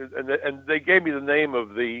 and they gave me the name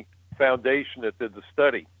of the foundation that did the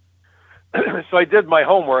study. So I did my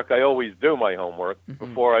homework. I always do my homework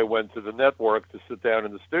before I went to the network to sit down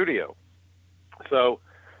in the studio. So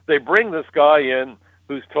they bring this guy in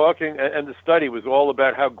who's talking, and the study was all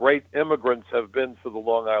about how great immigrants have been for the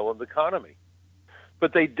Long Island economy.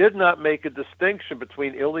 But they did not make a distinction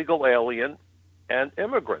between illegal alien and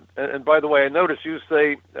immigrant. And by the way, I notice you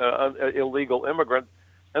say illegal immigrant,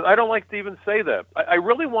 and I don't like to even say that. I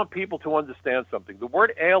really want people to understand something. The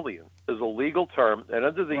word alien is a legal term, and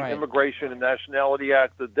under the Immigration and Nationality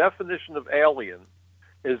Act, the definition of alien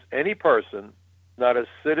is any person not a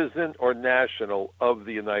citizen or national of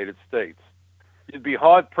the United States. You'd be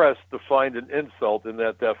hard-pressed to find an insult in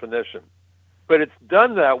that definition. But it's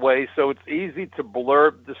done that way so it's easy to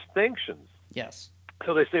blur distinctions. Yes.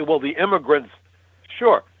 So they say, well, the immigrants,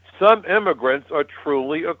 sure. Some immigrants are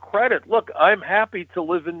truly a credit. Look, I'm happy to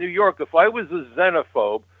live in New York. If I was a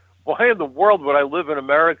xenophobe, why in the world would I live in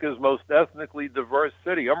America's most ethnically diverse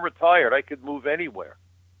city? I'm retired. I could move anywhere.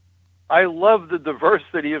 I love the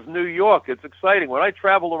diversity of New York. It's exciting. When I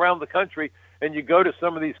travel around the country and you go to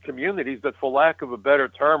some of these communities that, for lack of a better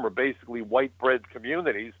term, are basically white bread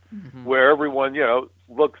communities where everyone,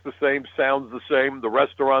 looks the same, sounds the same, the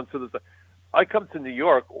restaurants are the same. I come to New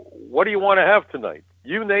York. What do you want to have tonight?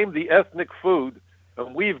 You name the ethnic food,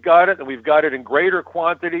 and we've got it, and we've got it in greater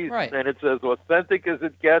quantities, and it's as authentic as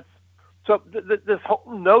it gets. So this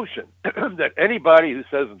whole notion that anybody who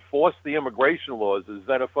says enforce the immigration laws is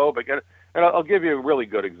xenophobic, and I'll give you a really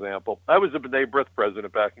good example. I was a B'nai B'rith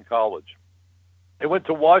president back in college. I went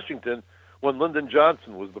to Washington when Lyndon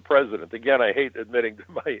Johnson was the president. Again, I hate admitting to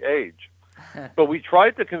my age. But we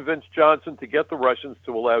tried to convince Johnson to get the Russians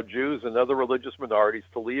to allow Jews and other religious minorities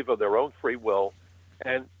to leave of their own free will.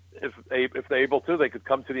 And if they're able to, they could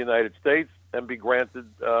come to the United States and be granted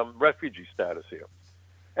refugee status here.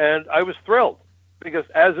 And I was thrilled because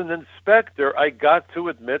as an inspector, I got to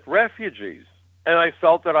admit refugees. And I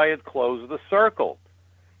felt that I had closed the circle.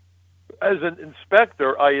 As an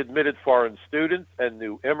inspector, I admitted foreign students and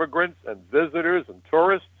new immigrants and visitors and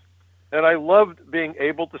tourists. And I loved being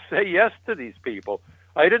able to say yes to these people.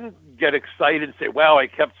 I didn't get excited and say, wow, I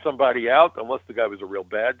kept somebody out, unless the guy was a real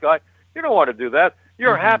bad guy. You don't want to do that.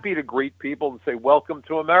 You're happy to greet people and say, welcome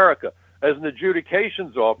to America. As an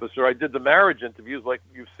adjudications officer, I did the marriage interviews like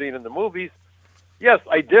you've seen in the movies. Yes,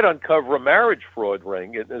 I did uncover a marriage fraud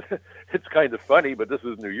ring. It's kind of funny, but this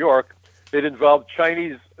is New York. It involved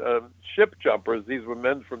Chinese ship jumpers. These were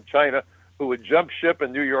men from China who would jump ship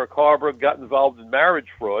in New York Harbor, got involved in marriage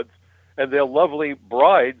frauds, and their lovely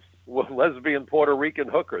brides were lesbian Puerto Rican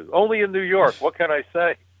hookers. Only in New York, what can I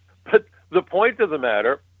say? But the point of the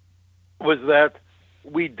matter was that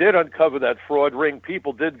we did uncover that fraud ring.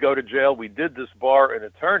 People did go to jail. We did disbar an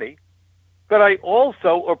attorney. But I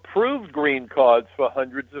also approved green cards for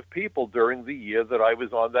hundreds of people during the year that I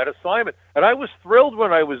was on that assignment. And I was thrilled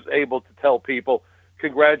when I was able to tell people,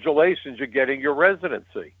 congratulations, you're getting your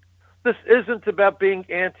residency. This isn't about being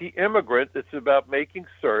anti-immigrant. It's about making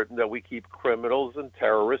certain that we keep criminals and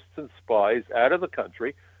terrorists and spies out of the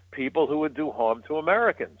country, people who would do harm to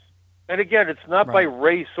Americans. And again, it's not by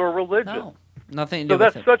race or religion. No, nothing to do with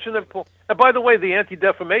it. So that's such an important... And by the way, the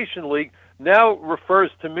Anti-Defamation League now refers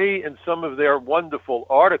to me in some of their wonderful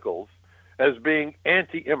articles as being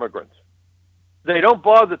anti-immigrant. They don't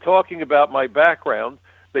bother talking about my background.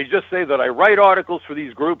 They just say that I write articles for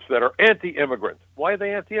these groups that are anti-immigrant. Why are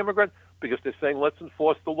they anti-immigrant? Because they're saying, let's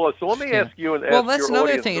enforce the law. So let me ask you and ask well, that's your another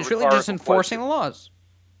audience thing. a It's really just enforcing question. the laws.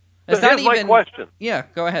 So here's my question. Yeah,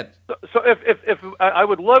 go ahead. So if I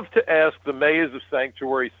would love to ask the mayors of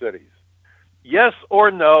sanctuary cities, yes or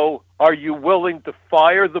no, are you willing to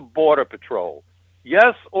fire the Border Patrol?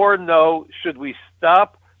 Yes or no, should we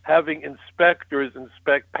stop having inspectors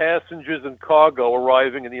inspect passengers and cargo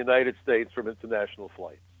arriving in the United States from international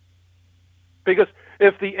flights? Because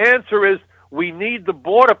if the answer is we need the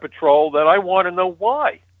Border Patrol, then I want to know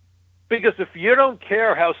why. Because if you don't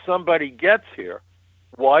care how somebody gets here,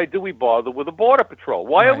 why do we bother with a border patrol?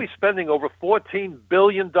 Why are we spending over $14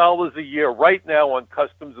 billion a year right now on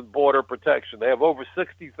Customs and Border Protection? They have over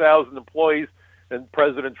 60,000 employees, and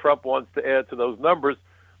President Trump wants to add to those numbers.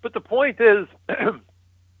 But the point is,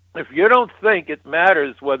 if you don't think it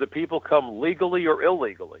matters whether people come legally or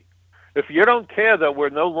illegally, if you don't care that we're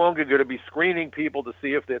no longer going to be screening people to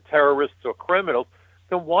see if they're terrorists or criminals,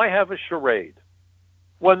 then why have a charade?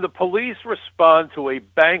 When the police respond to a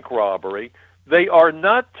bank robbery, they are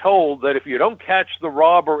not told that if you don't catch the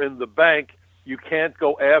robber in the bank, you can't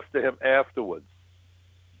go after him afterwards.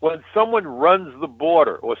 When someone runs the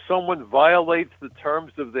border or someone violates the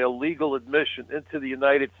terms of their legal admission into the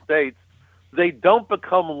United States, they don't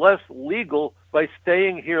become less legal by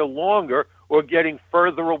staying here longer or getting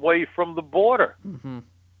further away from the border. Mm-hmm.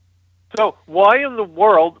 So why in the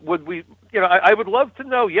world would we, I would love to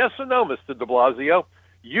know, yes or no, Mr. de Blasio,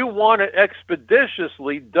 you want to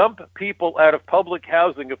expeditiously dump people out of public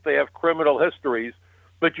housing if they have criminal histories,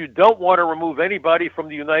 but you don't want to remove anybody from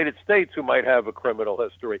the United States who might have a criminal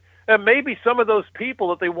history. And maybe some of those people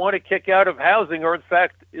that they want to kick out of housing are, in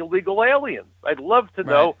fact, illegal aliens. I'd love to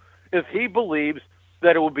know if he believes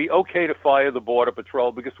that it would be okay to fire the Border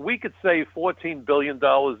Patrol, because we could save $14 billion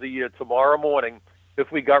a year tomorrow morning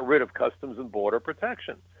if we got rid of Customs and Border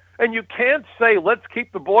Protection. And you can't say, let's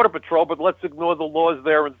keep the Border Patrol, but let's ignore the laws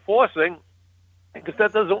they're enforcing, because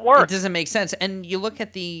that doesn't work. It doesn't make sense. And you look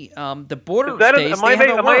at the border Am states,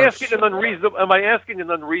 I asking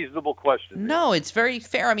an unreasonable question? No, it's very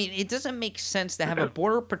fair. I mean, it doesn't make sense to have a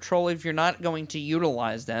Border Patrol if you're not going to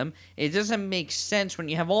utilize them. It doesn't make sense when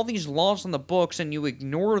you have all these laws on the books and you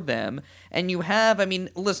ignore them. And you have,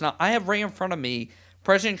 listen, I have right in front of me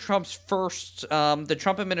President Trump's first, the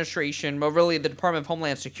Trump administration, well, really the Department of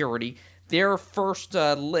Homeland Security, their first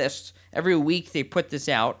list, every week they put this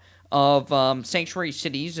out, of sanctuary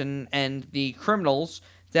cities and the criminals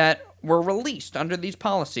that were released under these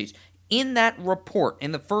policies. In that report,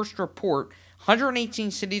 in the first report,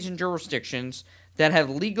 118 cities and jurisdictions that have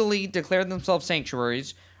legally declared themselves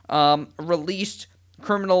sanctuaries released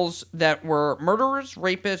criminals that were murderers,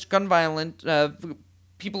 rapists, gun violent,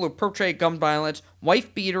 people who portray gun violence,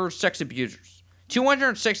 wife beaters, sex abusers.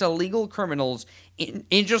 206 illegal criminals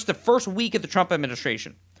in just the first week of the Trump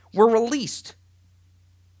administration were released.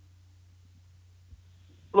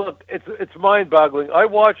 Look, it's mind-boggling. I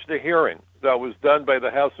watched a hearing that was done by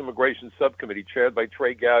the House Immigration Subcommittee, chaired by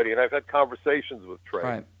Trey Gowdy, and I've had conversations with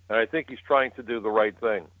Trey, and I think he's trying to do the right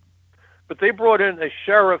thing. But they brought in a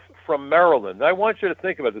sheriff from Maryland. I want you to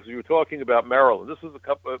think about this. You were talking about Maryland. This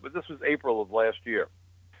was April of last year.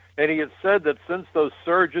 And he had said that since those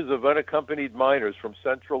surges of unaccompanied minors from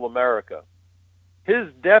Central America, his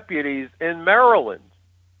deputies in Maryland,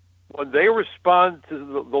 when they respond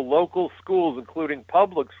to the local schools, including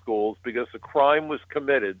public schools, because a crime was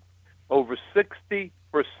committed, over 60%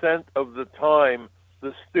 of the time,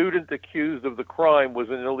 the student accused of the crime was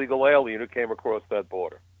an illegal alien who came across that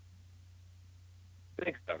border.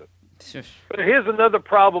 Think about it. But here's another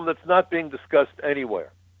problem that's not being discussed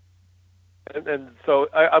anywhere. And so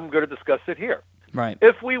I'm going to discuss it here. Right.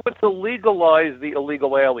 If we were to legalize the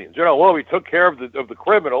illegal aliens, we took care of the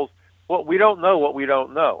criminals. Well, we don't know what we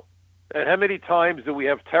don't know. And how many times do we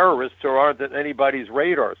have terrorists who aren't in anybody's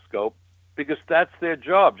radar scope? Because that's their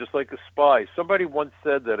job, just like a spy. Somebody once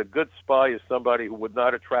said that a good spy is somebody who would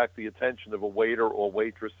not attract the attention of a waiter or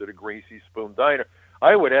waitress at a greasy spoon diner.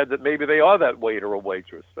 I would add that maybe they are that waiter or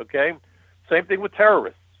waitress, okay? Same thing with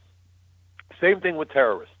terrorists.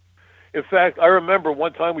 In fact, I remember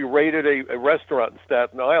one time we raided a restaurant in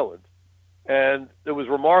Staten Island, and it was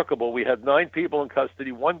remarkable. We had 9 people in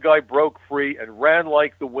custody. One guy broke free and ran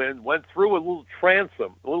like the wind, went through a little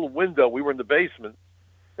transom, a little window. We were in the basement,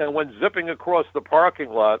 and went zipping across the parking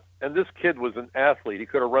lot. And this kid was an athlete. He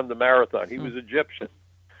could have run the marathon. He was Egyptian.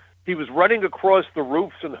 He was running across the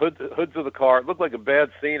roofs and hoods of the car. It looked like a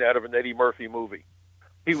bad scene out of an Eddie Murphy movie.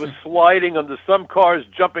 He was sliding under some cars,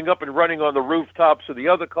 jumping up and running on the rooftops of the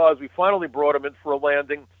other cars. We finally brought him in for a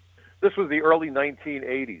landing. This was the early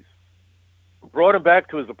 1980s. Brought him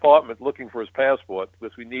back to his apartment looking for his passport,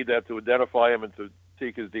 because we need that to identify him and to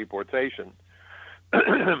seek his deportation.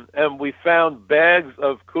 And we found bags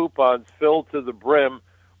of coupons filled to the brim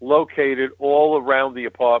located all around the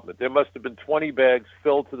apartment. There must have been 20 bags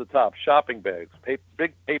filled to the top, shopping bags,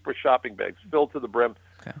 big paper shopping bags filled to the brim,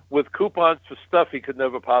 with coupons for stuff he could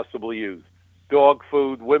never possibly use. Dog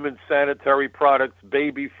food, women's sanitary products,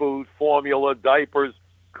 baby food, formula, diapers,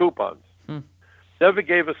 coupons. Never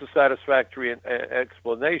gave us a satisfactory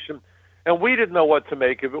explanation, and we didn't know what to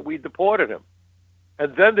make of it. We deported him.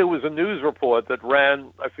 And then there was a news report that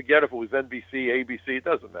ran, I forget if it was NBC, ABC, it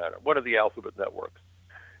doesn't matter, one of the alphabet networks.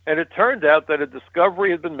 And it turned out that a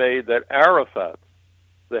discovery had been made that Arafat,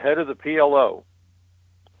 the head of the PLO,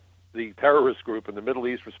 the terrorist group in the Middle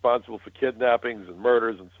East responsible for kidnappings and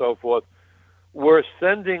murders and so forth, were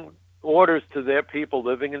sending orders to their people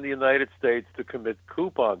living in the United States to commit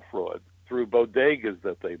coupon fraud through bodegas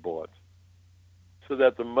that they bought, so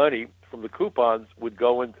that the money from the coupons would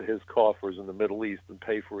go into his coffers in the Middle East and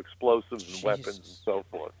pay for explosives and weapons and so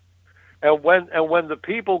forth. And when the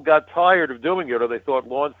people got tired of doing it, or they thought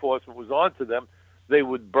law enforcement was onto them, they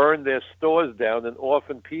would burn their stores down, and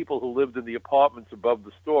often people who lived in the apartments above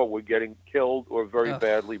the store were getting killed or very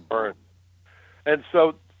badly burned. And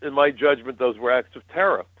so, in my judgment, those were acts of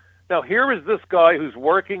terror. Now, here is this guy who's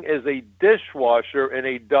working as a dishwasher in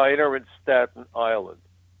a diner in Staten Island.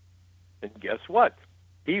 And guess what?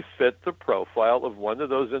 He fit the profile of one of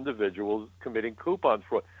those individuals committing coupon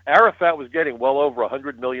fraud. Arafat was getting well over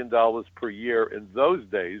 $100 million per year in those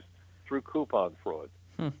days through coupon fraud.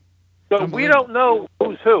 So we don't know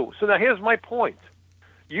who's who. So now here's my point.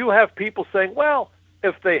 You have people saying, well,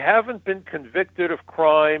 if they haven't been convicted of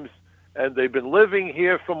crimes and they've been living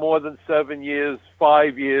here for more than 7 years,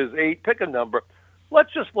 5 years, 8, pick a number,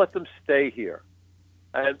 let's just let them stay here.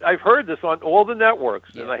 And I've heard this on all the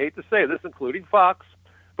networks, and I hate to say this, including Fox,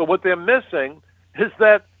 but what they're missing is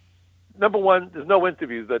that, number one, there's no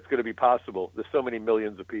interviews that's going to be possible. There's so many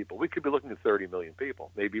millions of people. We could be looking at 30 million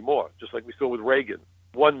people, maybe more, just like we saw with Reagan.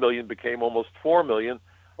 1 million became almost 4 million,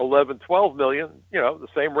 11, 12 million, the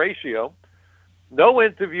same ratio. No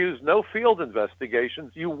interviews, no field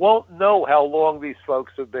investigations. You won't know how long these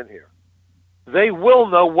folks have been here. They will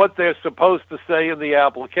know what they're supposed to say in the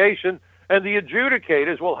application, and the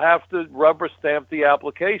adjudicators will have to rubber stamp the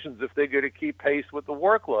applications if they're going to keep pace with the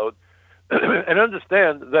workload. And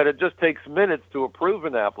understand that it just takes minutes to approve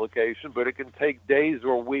an application, but it can take days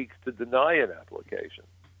or weeks to deny an application.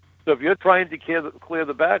 So if you're trying to clear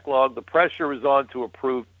the backlog, the pressure is on to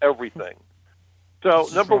approve everything. So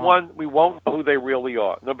number one, we won't know who they really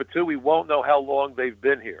are. Number two, we won't know how long they've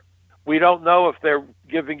been here. We don't know if they're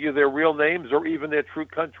giving you their real names or even their true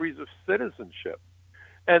countries of citizenship.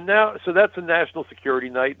 And now, so that's a national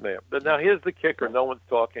security nightmare. But now here's the kicker no one's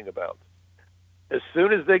talking about. As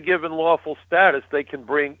soon as they're given lawful status, they can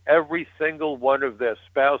bring every single one of their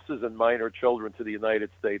spouses and minor children to the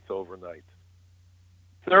United States overnight.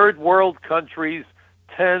 Third world countries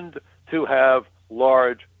tend to have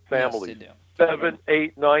large families. Yes, they do. 7,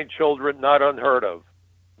 8, 9 children, not unheard of.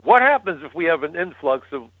 What happens if we have an influx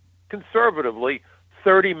of, conservatively,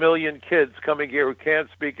 30 million kids coming here who can't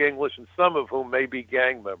speak English, and some of whom may be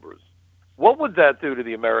gang members? What would that do to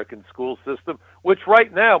the American school system, which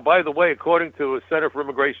right now, by the way, according to a Center for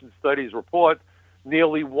Immigration Studies report,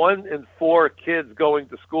 nearly 1 in 4 kids going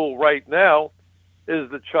to school right now is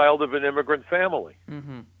the child of an immigrant family.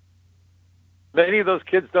 Mm-hmm. Many of those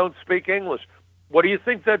kids don't speak English. What do you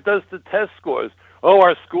think that does to test scores? Oh,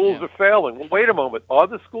 our schools are failing. Well, wait a moment. Are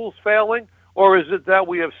the schools failing? Or is it that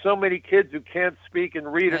we have so many kids who can't speak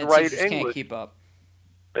and read and write English? Can't keep up.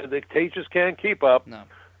 And the teachers can't keep up. No.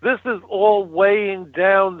 This is all weighing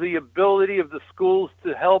down the ability of the schools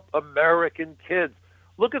to help American kids.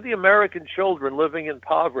 Look at the American children living in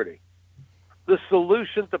poverty. The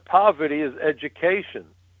solution to poverty is education.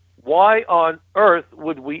 Why on earth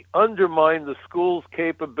would we undermine the school's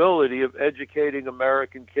capability of educating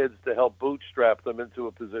American kids to help bootstrap them into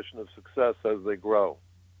a position of success as they grow?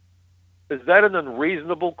 Is that an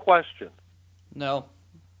unreasonable question? No.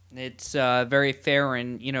 It's very fair,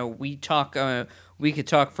 and, we could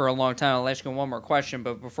talk for a long time. I'll ask you one more question,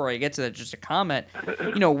 but before I get to that, just a comment.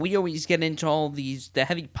 We always get into all the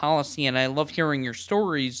heavy policy, and I love hearing your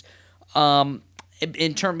stories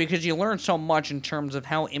because you learn so much in terms of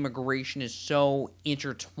how immigration is so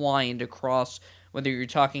intertwined across, whether you're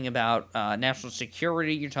talking about national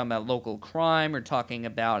security, you're talking about local crime, you're talking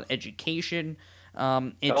about education.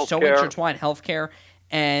 It's so intertwined, healthcare,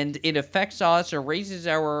 and it affects us, it raises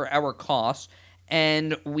our costs,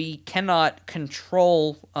 and we cannot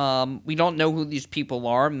control, we don't know who these people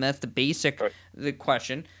are, and that's the basic the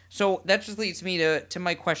question. So that just leads me to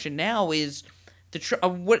my question now is, do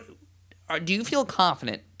you feel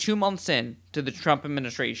confident 2 months in to the Trump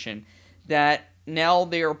administration that now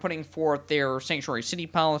they are putting forth their sanctuary city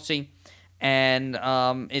policy, and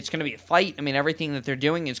it's going to be a fight? I mean, everything that they're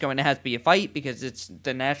doing is going to have to be a fight because it's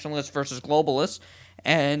the nationalists versus globalists,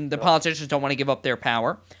 and the politicians don't want to give up their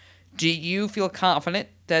power. Do you feel confident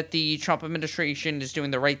that the Trump administration is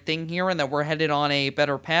doing the right thing here and that we're headed on a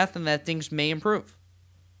better path and that things may improve?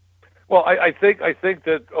 Well, I think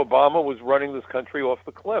that Obama was running this country off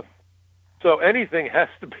the cliff. So anything has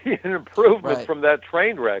to be an improvement from that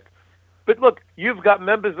train wreck. But look, you've got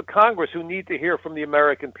members of Congress who need to hear from the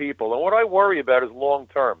American people. And what I worry about is long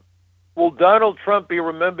term. Will Donald Trump be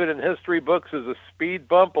remembered in history books as a speed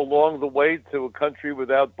bump along the way to a country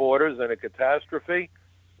without borders and a catastrophe?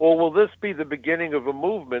 Or will this be the beginning of a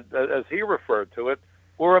movement, as he referred to it,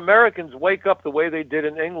 where Americans wake up the way they did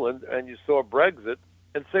in England, and you saw Brexit,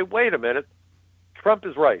 and say, wait a minute, Trump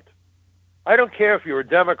is right. I don't care if you're a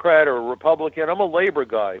Democrat or a Republican. I'm a labor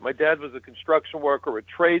guy. My dad was a construction worker, a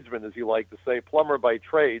tradesman, as you like to say, plumber by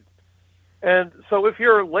trade. And so if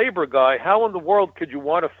you're a labor guy, how in the world could you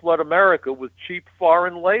want to flood America with cheap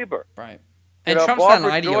foreign labor? Right. And Trump's not an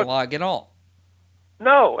ideologue at all.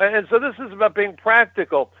 No, and so this is about being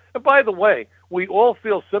practical. And by the way, we all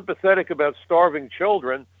feel sympathetic about starving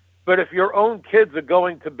children, but if your own kids are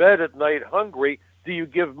going to bed at night hungry, do you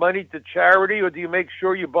give money to charity, or do you make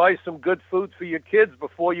sure you buy some good food for your kids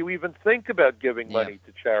before you even think about giving money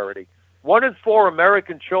to charity? 1 in 4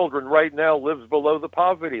 American children right now lives below the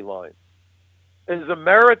poverty line. Is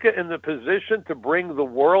America in the position to bring the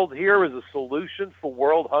world here as a solution for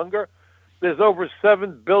world hunger? There's over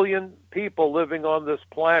 7 billion people living on this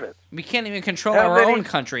planet. We can't even control our own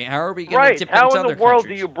country. How are we going to dip into other countries? How in the world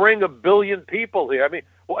do you bring 1 billion people here? I mean,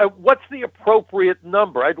 what's the appropriate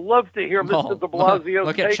number? I'd love to hear Mr. de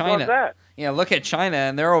Blasio's take on that. Yeah, look at China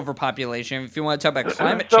and their overpopulation. If you want to talk about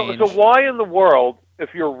climate change. So why in the world, if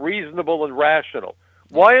you're reasonable and rational,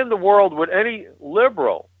 why in the world would any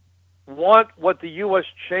liberal want what the U.S.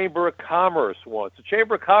 Chamber of Commerce wants? The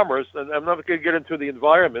Chamber of Commerce, and I'm not going to get into the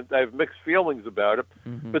environment, I have mixed feelings about it,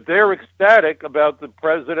 but they're ecstatic about the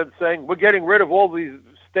president saying, we're getting rid of all these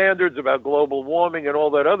standards about global warming and all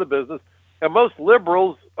that other business, and most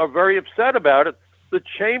liberals are very upset about it. The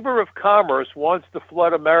Chamber of Commerce wants to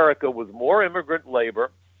flood America with more immigrant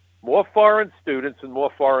labor, more foreign students, and more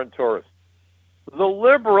foreign tourists. The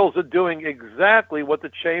liberals are doing exactly what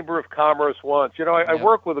the Chamber of Commerce wants. You know, I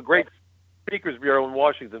work with a great speakers bureau in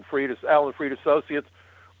Washington, Allen Freed Associates.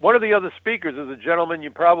 One of the other speakers is a gentleman, you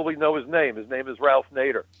probably know his name. His name is Ralph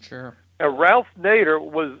Nader. Sure. And Ralph Nader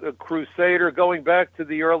was a crusader going back to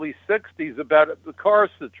the early 60s about the car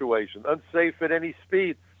situation, unsafe at any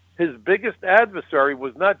speed. His biggest adversary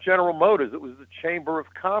was not General Motors, it was the Chamber of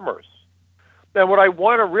Commerce. And what I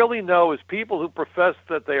want to really know is people who profess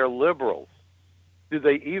that they are liberals, do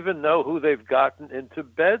they even know who they've gotten into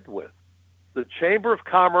bed with? The Chamber of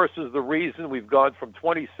Commerce is the reason we've gone from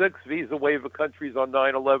 26 visa waiver countries on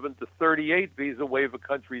 9/11 to 38 visa waiver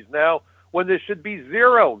countries now, when there should be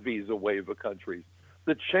 0 visa waiver countries.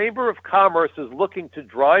 The Chamber of Commerce is looking to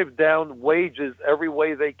drive down wages every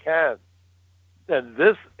way they can. And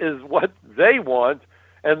this is what they want,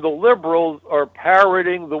 and the liberals are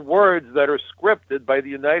parroting the words that are scripted by the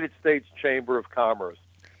United States Chamber of Commerce.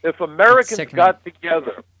 If Americans got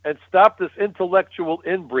together and stopped this intellectual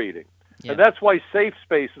inbreeding, and that's why safe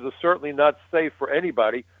spaces are certainly not safe for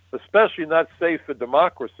anybody, especially not safe for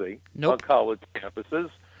democracy on college campuses.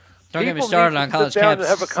 Don't get me started on college campuses.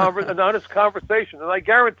 Sit down and have an honest conversation. And I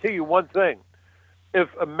guarantee you one thing. If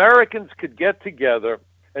Americans could get together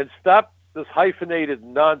and stop this hyphenated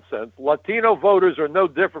nonsense, Latino voters are no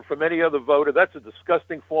different from any other voter. That's a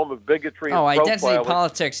disgusting form of bigotry. Identity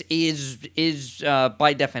politics is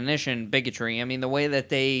by definition bigotry. I mean, the way that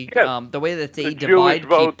they the divide Jewish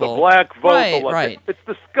vote, people, the black vote, right. It's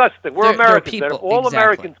disgusting. We're Americans. And if all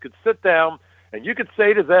Americans could sit down and you could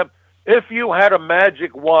say to them, if you had a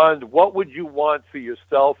magic wand, what would you want for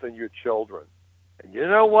yourself and your children? And you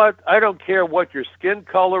know what? I don't care what your skin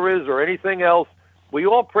color is or anything else. We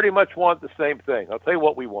all pretty much want the same thing. I'll tell you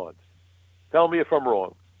what we want. Tell me if I'm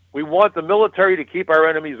wrong. We want the military to keep our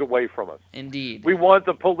enemies away from us. Indeed. We want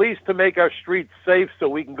the police to make our streets safe so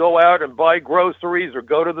we can go out and buy groceries or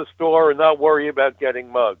go to the store and not worry about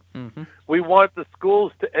getting mugged. Mm-hmm. We want the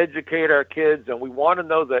schools to educate our kids, and we want to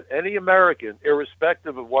know that any American,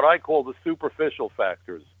 irrespective of what I call the superficial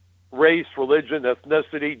factors, race, religion,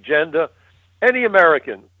 ethnicity, gender, any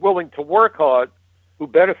American willing to work hard who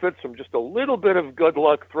benefits from just a little bit of good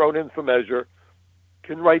luck thrown in for measure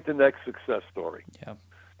can write the next success story. Yeah.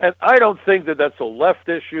 And I don't think that that's a left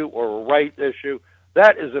issue or a right issue.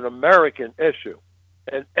 That is an American issue.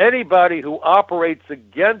 And anybody who operates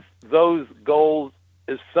against those goals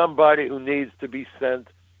is somebody who needs to be sent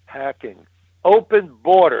packing. Open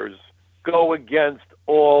borders go against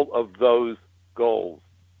all of those goals.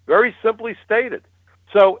 Very simply stated.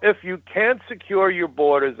 So if you can't secure your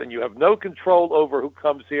borders and you have no control over who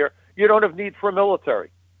comes here, you don't have need for a military.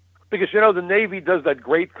 Because, you know, the Navy does that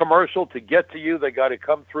great commercial, to get to you, they got to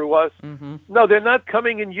come through us. Mm-hmm. No, they're not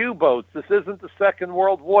coming in U-boats. This isn't the Second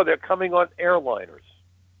World War. They're coming on airliners.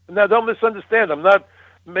 Now, don't misunderstand. I'm not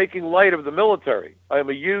making light of the military. I'm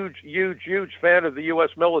a huge, huge, huge fan of the U.S.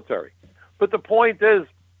 military. But the point is,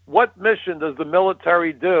 what mission does the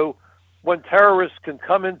military do when terrorists can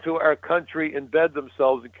come into our country, embed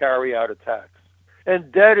themselves, and carry out attacks?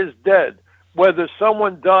 And dead is dead. Whether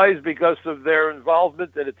someone dies because of their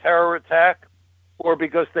involvement in a terror attack or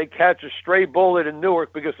because they catch a stray bullet in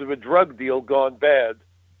Newark because of a drug deal gone bad,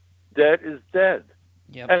 dead is dead.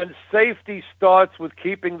 Yep. And safety starts with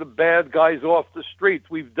keeping the bad guys off the streets.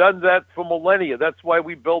 We've done that for millennia. That's why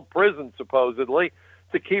we built prisons, supposedly,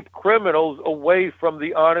 to keep criminals away from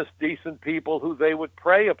the honest, decent people who they would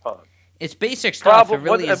prey upon. It's basic stuff. It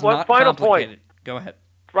really is not complicated. Go ahead.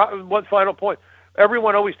 One final point.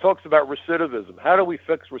 Everyone always talks about recidivism. How do we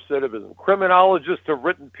fix recidivism? Criminologists have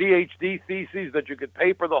written PhD theses that you could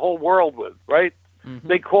paper the whole world with, right? Mm-hmm.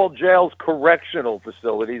 They call jails correctional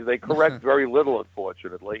facilities. They correct very little,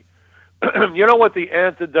 unfortunately. You know what the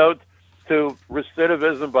antidote to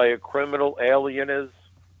recidivism by a criminal alien is?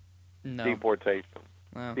 No. Deportation.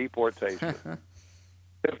 Wow. Deportation.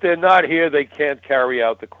 If they're not here, they can't carry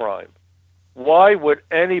out the crime. Why would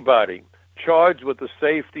anybody charged with the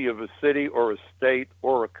safety of a city or a state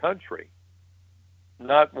or a country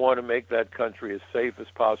not want to make that country as safe as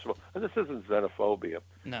possible? And this isn't xenophobia.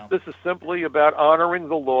 No. This is simply about honoring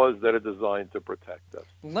the laws that are designed to protect us.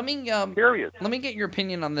 Period. Let me get your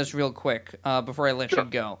opinion on this real quick before I let you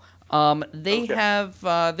go. They Okay. have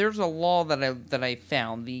there's a law that I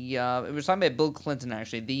found. It was signed by Bill Clinton,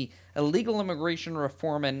 actually. The Illegal Immigration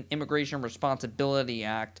Reform and Immigration Responsibility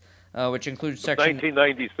Act, which includes section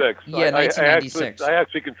 1996. Yeah, 1996. I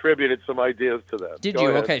actually contributed some ideas to that. Did Go you?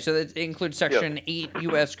 ahead. Okay, so it includes section 8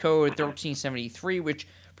 U.S. Code 1373, which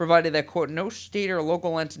provided that, quote, no state or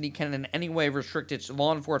local entity can in any way restrict its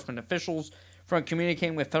law enforcement officials from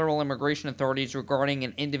communicating with federal immigration authorities regarding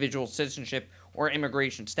an individual's citizenship or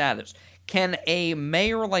immigration status. Can a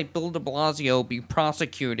mayor like Bill de Blasio be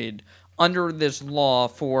prosecuted under this law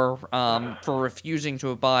for refusing to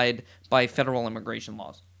abide by federal immigration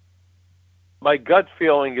laws? My gut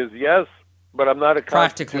feeling is yes, but I'm not a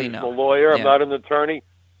constitutional lawyer. I'm not an attorney.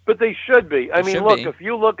 But they should be. I mean, look, if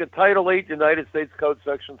you look at Title 8 United States Code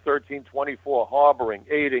Section 1324, harboring,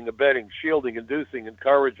 aiding, abetting, shielding, inducing,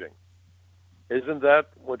 encouraging, isn't that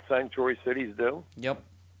what sanctuary cities do? Yep.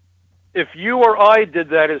 If you or I did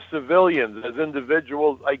that as civilians, as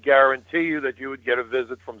individuals, I guarantee you that you would get a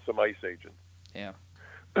visit from some ICE agent. Yeah.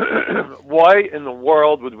 Why in the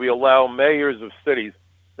world would we allow mayors of cities?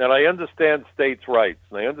 And I understand states' rights,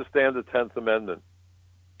 and I understand the 10th Amendment.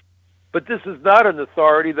 But this is not an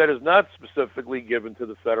authority that is not specifically given to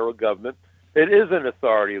the federal government. It is an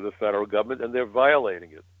authority of the federal government, and they're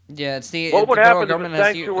violating it. Yeah, it's the what would federal happen government if the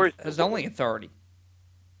sanctuary has only authority.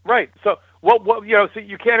 Right. So so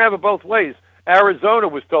you can't have it both ways. Arizona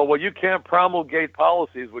was told, well, you can't promulgate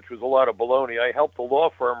policies, which was a lot of baloney. I helped a law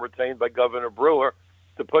firm retained by Governor Brewer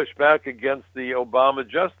to push back against the Obama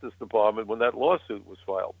Justice Department when that lawsuit was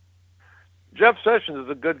filed. Jeff Sessions is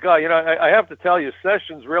a good guy. You know, I have to tell you,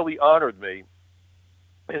 Sessions really honored me.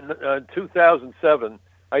 In 2007,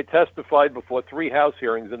 I testified before 3 House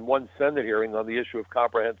hearings and 1 Senate hearing on the issue of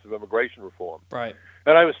comprehensive immigration reform. Right.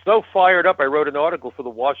 And I was so fired up, I wrote an article for the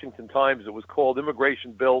Washington Times. It was called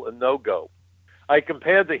Immigration Bill a No-Go. I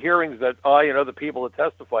compared the hearings that I and other people had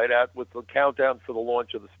testified at with the countdown for the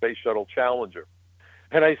launch of the Space Shuttle Challenger.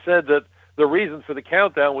 And I said that the reason for the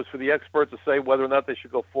countdown was for the experts to say whether or not they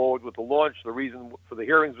should go forward with the launch. The reason for the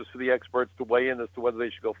hearings was for the experts to weigh in as to whether they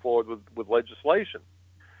should go forward with legislation.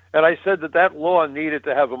 And I said that law needed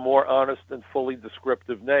to have a more honest and fully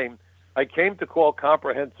descriptive name. I came to call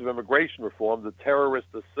comprehensive immigration reform the Terrorist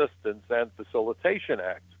Assistance and Facilitation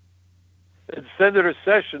Act. And Senator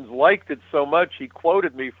Sessions liked it so much, he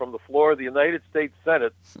quoted me from the floor of the United States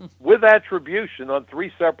Senate with attribution on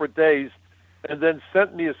 3 separate days, and then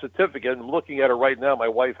sent me a certificate. I'm looking at it right now. My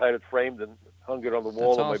wife had it framed and hung it on the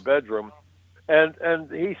wall in my bedroom.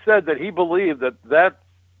 And he said that he believed that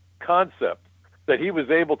concept that he was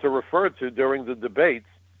able to refer to during the debates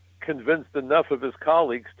convinced enough of his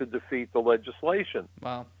colleagues to defeat the legislation.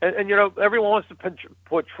 Wow. And you know, everyone wants to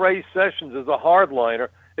portray Sessions as a hardliner.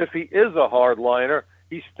 If he is a hardliner,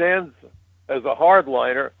 he stands as a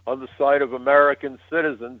hardliner on the side of American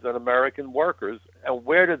citizens and American workers. And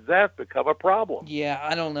where did that become a problem? Yeah,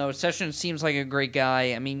 I don't know. Sessions seems like a great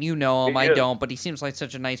guy. I mean, you know him, I don't, but he seems like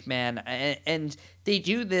such a nice man. And they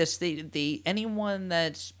do this. They anyone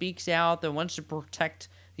that speaks out, that wants to protect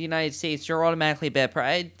the United States, you're automatically a bad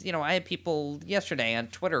person. I had people yesterday on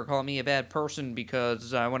Twitter call me a bad person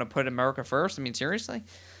because I want to put America first. I mean, seriously?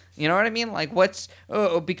 You know what I mean? Like,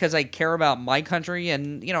 because I care about my country,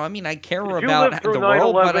 and I care about the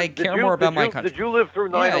world, but I care more about my country. Did you live through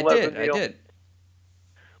 9/11? I did.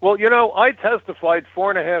 Well, I testified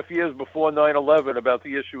 4.5 years before 9/11 about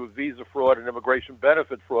the issue of visa fraud and immigration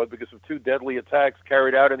benefit fraud because of two deadly attacks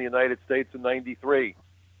carried out in the United States in '93.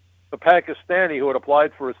 A Pakistani who had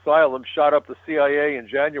applied for asylum shot up the CIA in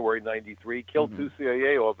January '93, killed two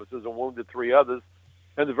CIA officers and wounded 3 others.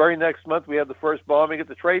 And the very next month, we had the first bombing at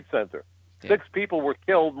the Trade Center. 6 people were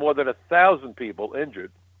killed, more than 1,000 people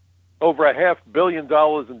injured. Over $500 million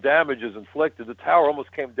in damages inflicted. The tower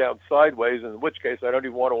almost came down sideways, in which case I don't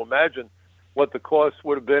even want to imagine what the cost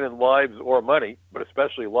would have been in lives or money, but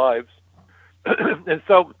especially lives. And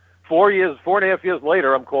so 4.5 years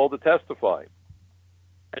later, I'm called to testify.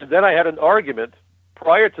 And then I had an argument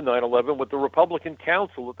prior to 9/11 with the Republican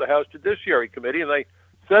counsel at the House Judiciary Committee, and I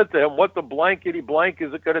said to him, what the blankety blank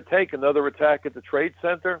is it going to take, another attack at the Trade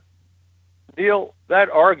Center? Neil, that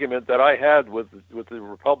argument that I had with the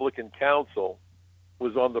Republican counsel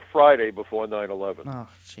was on the Friday before 9/11. Oh,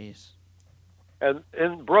 jeez. And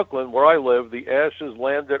in Brooklyn, where I live, the ashes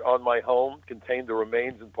landed on my home, contained the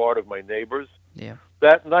remains and part of my neighbors. Yeah.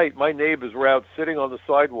 That night, my neighbors were out sitting on the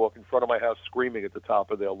sidewalk in front of my house screaming at the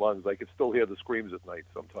top of their lungs. I could still hear the screams at night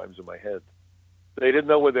sometimes in my head. They didn't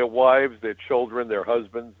know where their wives, their children, their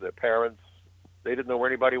husbands, their parents, they didn't know where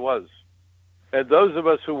anybody was. And those of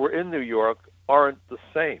us who were in New York aren't the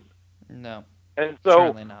same. No. And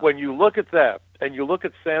so not. when you look at that, and you look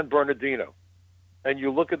at San Bernardino, and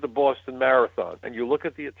you look at the Boston Marathon, and you look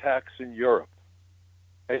at the attacks in Europe,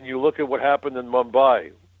 and you look at what happened in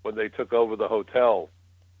Mumbai when they took over the hotel,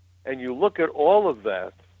 and you look at all of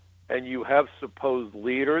that, and you have supposed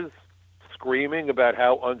leaders screaming about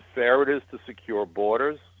how unfair it is to secure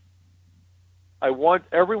borders, I want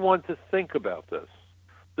everyone to think about this.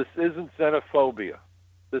 This isn't xenophobia.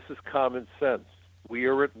 This is common sense. We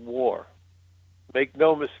are at war. Make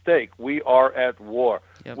no mistake, we are at war.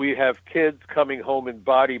 Yep. We have kids coming home in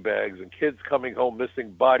body bags and kids coming home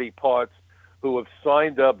missing body parts who have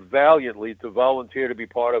signed up valiantly to volunteer to be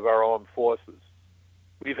part of our armed forces.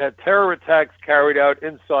 We've had terror attacks carried out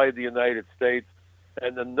inside the United States,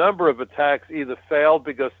 and a number of attacks either failed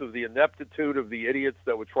because of the ineptitude of the idiots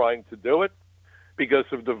that were trying to do it, because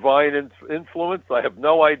of divine influence, I have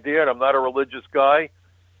no idea, and I'm not a religious guy,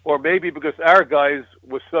 or maybe because our guys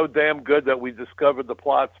were so damn good that we discovered the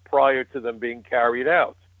plots prior to them being carried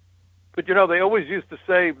out. But they always used to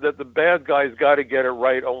say that the bad guys got to get it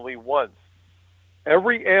right only once.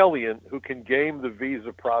 Every alien who can game the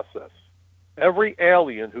visa process, every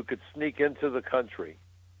alien who could sneak into the country,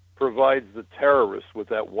 provides the terrorists with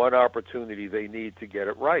that one opportunity they need to get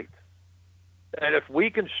it right. And if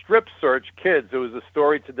we can strip search kids, there was a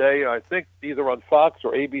story today, I think either on Fox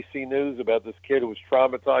or ABC News, about this kid who was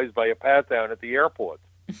traumatized by a pat down at the airport.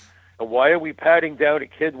 And why are we patting down a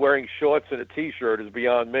kid wearing shorts and a T-shirt is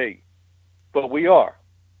beyond me. But we are.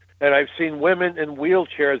 And I've seen women in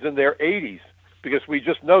wheelchairs in their 80s because we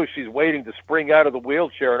just know she's waiting to spring out of the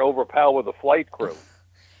wheelchair and overpower the flight crew.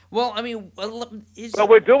 Well, I mean, well,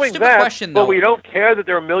 we're doing that, but we don't care that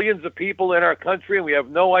there are millions of people in our country, and we have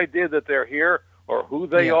no idea that they're here or who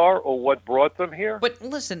they are or what brought them here. But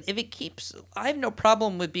listen, if it keeps, I have no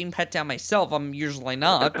problem with being pet down myself. I'm usually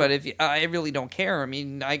not, but if I really don't care. I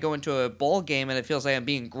mean, I go into a ball game and it feels like I'm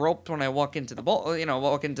being groped when I walk into the ball.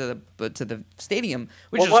 Walk into the stadium,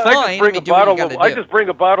 which is fine. I just bring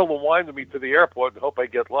a bottle of wine with me to the airport and hope I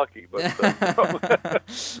get lucky. But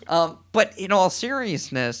but in all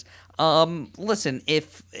seriousness, listen,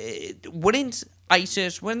 if wouldn't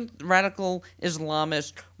ISIS, when radical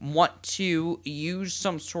Islamists want to use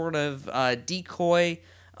some sort of decoy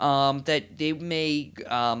that they may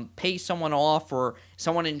pay someone off or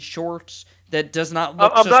someone in shorts that does not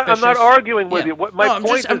look suspicious. I'm not arguing with you.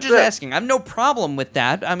 I'm just asking. I have no problem with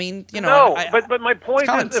that. I mean, but my point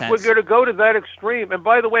is, if we're going to go to that extreme, and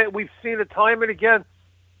by the way, we've seen it time and again,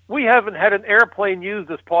 we haven't had an airplane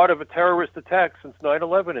used as part of a terrorist attack since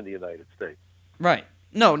 9/11 in the United States. Right.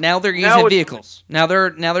 No, now they're using vehicles. Now they're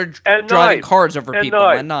driving cars over people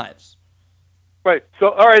and knives. Right. So,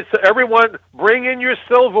 all right. So, everyone, bring in your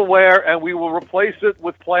silverware, and we will replace it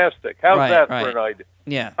with plastic. How's that for an idea?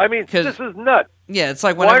 Yeah. I mean, this is nuts. Yeah, it's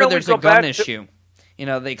like whenever there's a gun issue,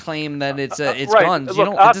 they claim that it's guns. Look,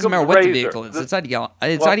 it doesn't matter what the vehicle is. It's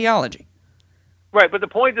ideology. Right. But the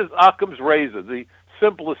point is, Occam's razor, the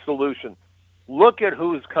simplest solution. Look at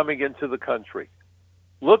who's coming into the country.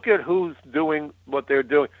 Look at who's doing what they're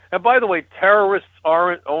doing. And by the way, terrorists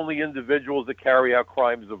aren't only individuals that carry out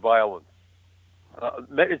crimes of violence.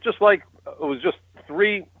 It's just like it was just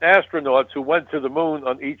 3 astronauts who went to the moon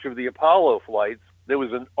on each of the Apollo flights. There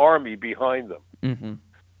was an army behind them. Mm-hmm.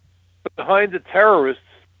 Behind the terrorists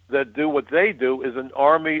that do what they do is an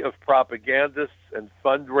army of propagandists and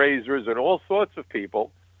fundraisers and all sorts of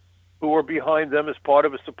people who are behind them as part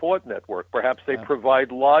of a support network. Perhaps they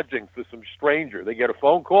provide lodging for some stranger. They get a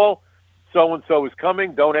phone call, so-and-so is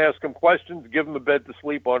coming, don't ask them questions, give them a bed to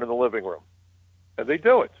sleep on in the living room. And they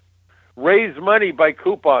do it. Raise money by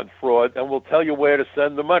coupon fraud, and we'll tell you where to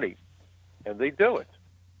send the money. And they do it.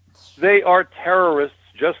 They are terrorists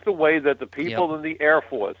just the way that the people in the Air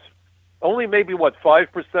Force, only maybe,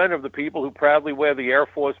 5% of the people who proudly wear the Air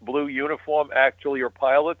Force blue uniform actually are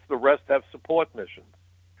pilots. The rest have support missions.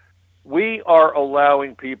 We are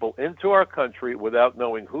allowing people into our country without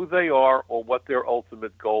knowing who they are or what their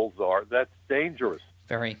ultimate goals are. That's dangerous.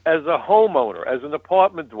 Very. As a homeowner, as an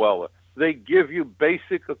apartment dweller, they give you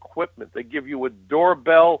basic equipment. They give you a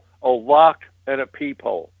doorbell, a lock, and a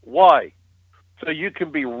peephole. Why? So you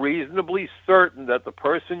can be reasonably certain that the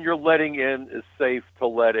person you're letting in is safe to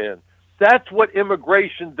let in. That's what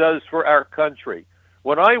immigration does for our country.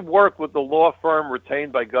 When I worked with the law firm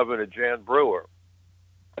retained by Governor Jan Brewer,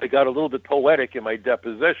 I got a little bit poetic in my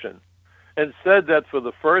deposition and said that for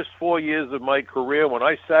the first 4 years of my career, when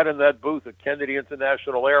I sat in that booth at Kennedy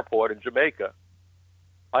International Airport in Jamaica,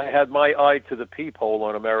 I had my eye to the peephole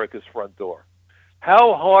on America's front door.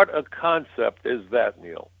 How hard a concept is that,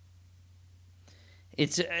 Neil?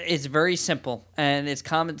 It's very simple, and it's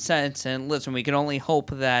common sense. And listen, we can only hope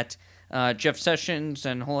that Jeff Sessions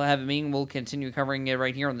and Whole Have Meeting will continue covering it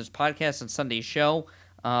right here on this podcast and Sunday's show.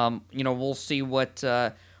 We'll see what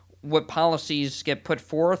policies get put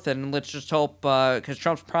forth, and let's just hope, because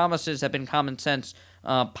Trump's promises have been common sense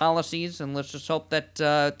policies, and let's just hope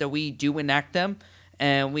that we do enact them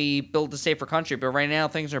and we build a safer country. But right now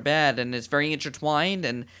things are bad, and it's very intertwined,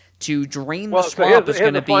 and to drain the swamp is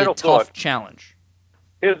going to be a tough challenge.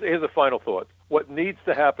 Here's a final thought. What needs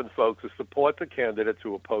to happen, folks, is support the candidates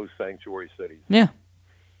who oppose sanctuary cities. Yeah.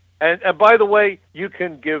 And by the way, you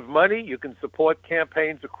can give money, you can support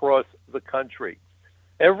campaigns across the country.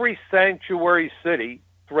 Every sanctuary city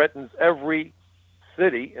threatens every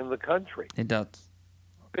city in the country. It does.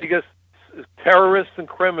 Because terrorists and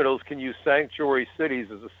criminals can use sanctuary cities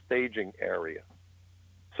as a staging area.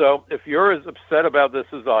 So if you're as upset about this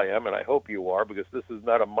as I am, and I hope you are, because this is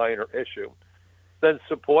not a minor issue, then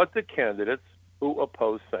support the candidates who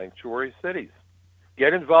oppose sanctuary cities.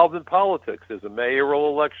 Get involved in politics. There's a mayoral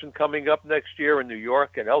election coming up next year in New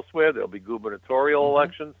York and elsewhere. There'll be gubernatorial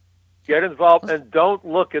elections. Get involved, and don't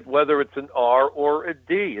look at whether it's an R or a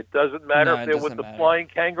D. It doesn't matter if they're with the Flying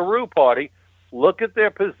Kangaroo Party. Look at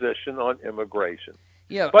their position on immigration.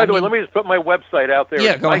 Yeah. By the way, let me just put my website out there.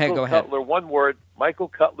 Yeah, it's go Michael ahead. Cutler, one word,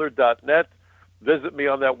 michaelcutler.net. Visit me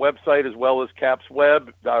on that website, as well as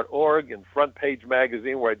capsweb.org and Front Page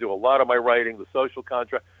Magazine, where I do a lot of my writing, the social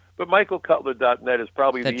contract. But michaelcutler.net is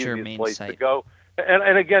probably the easiest place to go.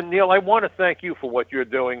 And again, Neil, I want to thank you for what you're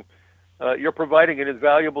doing. You're providing an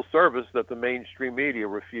invaluable service that the mainstream media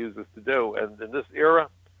refuses to do. And in this era,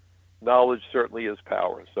 knowledge certainly is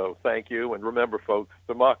power. So thank you. And remember, folks,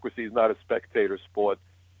 democracy is not a spectator sport.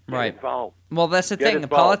 Get involved. Well, that's the thing.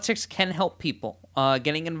 Politics can help people.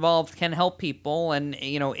 Getting involved can help people. And,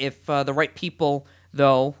 if the right people,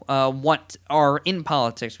 though, are in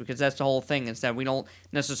politics, because that's the whole thing, is that we don't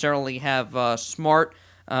necessarily have smart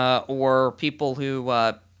or people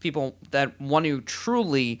that want to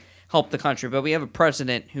truly help the country, but we have a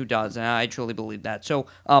president who does, and I truly believe that. So,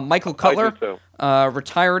 Michael Cutler,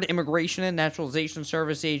 retired Immigration and Naturalization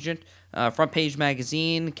Service agent, Front Page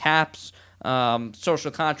Magazine, CAPS,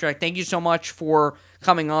 Social Contract. Thank you so much for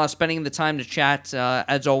coming on, spending the time to chat,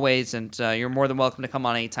 as always, and you're more than welcome to come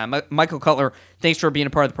on anytime. Michael Cutler, thanks for being a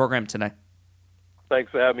part of the program today.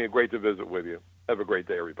 Thanks for having me. Great to visit with you. Have a great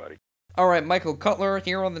day, everybody. All right, Michael Cutler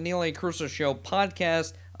here on the Neil A. Carousso Show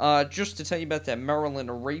podcast. Just to tell you about that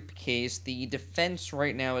Maryland rape case, the defense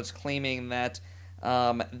right now is claiming that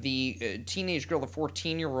the teenage girl, the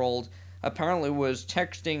 14-year-old, apparently was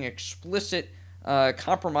texting explicit,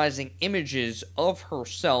 compromising images of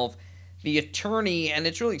herself. The attorney, and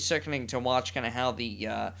it's really sickening to watch kind of how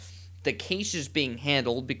the case is being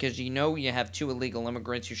handled, because you have two illegal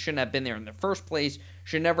immigrants who shouldn't have been there in the first place,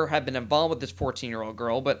 should never have been involved with this 14-year-old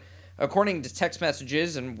girl, but according to text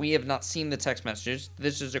messages, and we have not seen the text messages,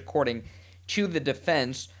 this is according to the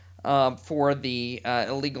defense for the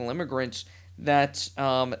illegal immigrants, that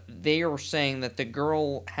they are saying that the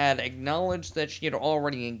girl had acknowledged that she had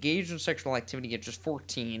already engaged in sexual activity at just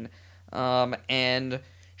 14, and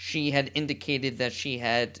she had indicated that she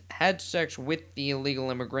had had sex with the illegal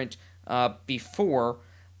immigrant before,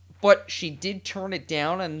 but she did turn it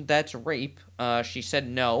down, and that's rape. She said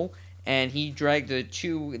no. and he dragged the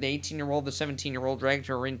 18-year-old, the 17-year-old, dragged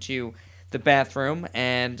her into the bathroom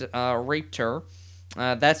and raped her.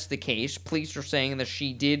 That's the case. Police are saying that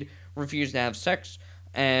she did refuse to have sex,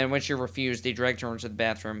 and when she refused, they dragged her into the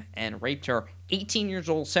bathroom and raped her. 18 years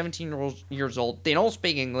old, 17 years old, they don't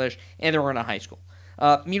speak English, and they're in a high school.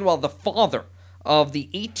 Meanwhile, the father of the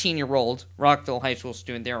 18-year-old Rockville High School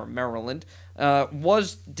student there in Maryland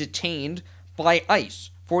was detained by ICE.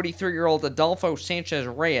 43-year-old Adolfo Sanchez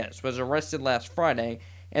Reyes was arrested last Friday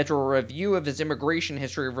after a review of his immigration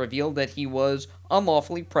history revealed that he was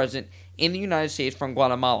unlawfully present in the United States from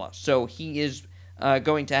Guatemala. So he is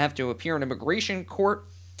going to have to appear in immigration court,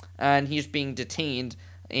 and he's being detained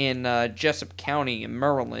in Jessup County in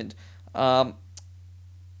Maryland.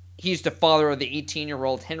 He's the father of the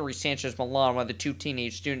 18-year-old Henry Sanchez Milan, one of the two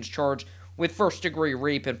teenage students charged with first-degree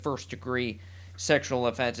rape and first-degree sexual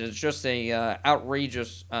offenses. Just a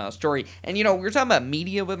outrageous story. And, we were talking about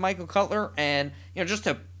media with Michael Cutler, and, just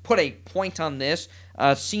to put a point on this,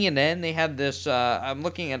 CNN, they had this, I'm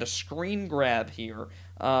looking at a screen grab here,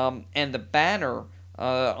 and the banner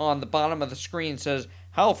on the bottom of the screen says,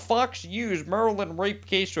 "How Fox used Maryland rape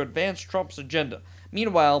case to advance Trump's agenda."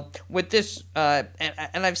 Meanwhile, with this,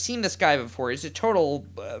 and I've seen this guy before, he's a total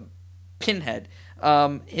pinhead.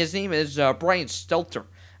 His name is Brian Stelter.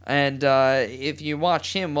 And if you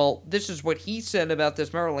watch him, well, this is what he said about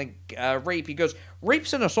this Maryland rape. He goes,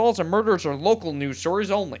 "Rapes and assaults and murders are local news stories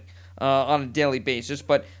only on a daily basis.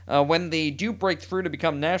 But when they do break through to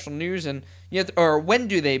become national news, or when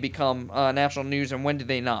do they become national news and when do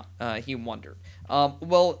they not?" He wondered.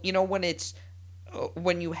 Well,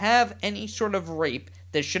 when you have any sort of rape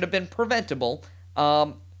that should have been preventable,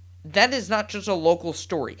 that is not just a local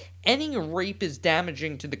story. Any rape is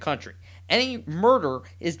damaging to the country. Any murder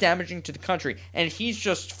is damaging to the country. And he's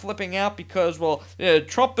just flipping out because,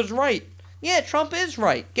 Trump is right. Yeah, Trump is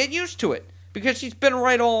right. Get used to it. Because he's been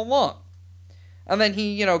right all along. And then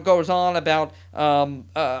he, goes on about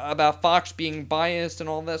Fox being biased and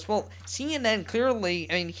all this. Well, CNN clearly,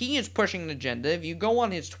 he is pushing an agenda. If you go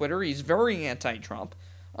on his Twitter, he's very anti-Trump.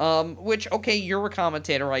 Which, okay, you're a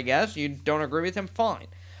commentator, I guess. You don't agree with him, fine.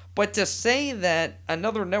 But to say that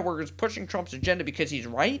another network is pushing Trump's agenda because he's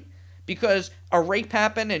right, because a rape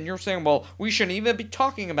happened and you're saying, well, we shouldn't even be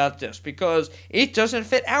talking about this because it doesn't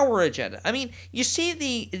fit our agenda. You see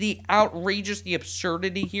the outrageous, the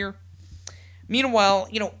absurdity here? Meanwhile,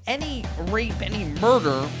 any rape, any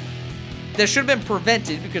murder that should have been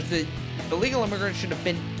prevented because the illegal immigrants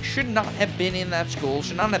should not have been in that school,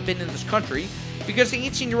 should not have been in this country, because the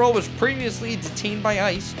 18-year-old was previously detained by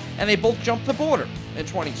ICE and they both jumped the border in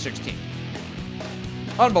 2016.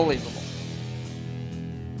 Unbelievable.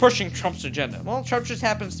 Pushing Trump's agenda. Well, Trump just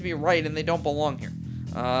happens to be right and they don't belong here.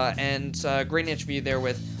 And great interview there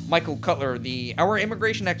with Michael Cutler, our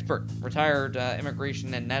immigration expert, retired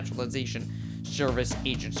immigration and naturalization service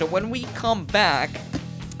agent. So when we come back,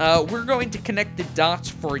 we're going to connect the dots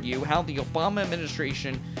for you, how the Obama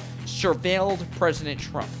administration surveilled President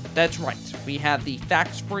Trump. That's right. We have the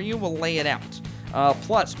facts for you. We'll lay it out.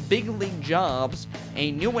 Plus, big league jobs,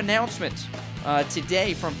 a new announcement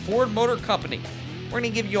today from Ford Motor Company. We're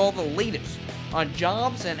going to give you all the latest on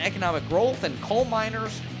jobs and economic growth and coal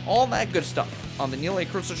miners, all that good stuff on the Neil A.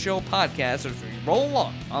 Carousso Show podcast as we roll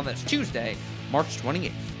along on this Tuesday, March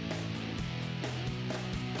 28th.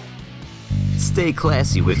 Stay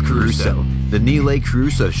classy with Carousso, the Neil A.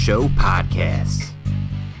 Carousso Show podcast.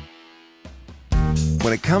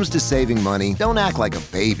 When it comes to saving money, don't act like a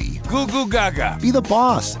baby. Goo goo gaga. Be the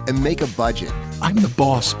boss and make a budget. I'm the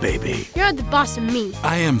boss, baby. You're not the boss of me.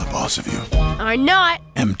 I am the boss of you. Are not.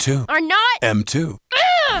 M2. Are not. M2.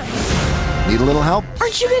 Need a little help?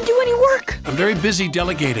 Aren't you going to do any work? I'm very busy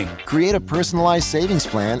delegating. Create a personalized savings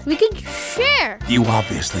plan. We could share. You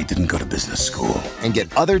obviously didn't go to business school. And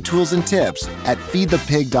get other tools and tips at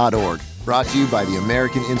feedthepig.org. Brought to you by the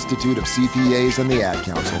American Institute of CPAs and the Ad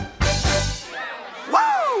Council.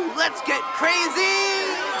 Woo! Let's get crazy!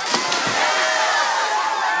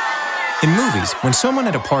 In movies, when someone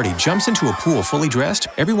at a party jumps into a pool fully dressed,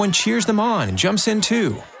 everyone cheers them on and jumps in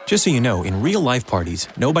too. Just so you know, in real-life parties,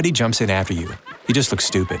 nobody jumps in after you. You just look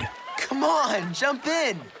stupid. Come on, jump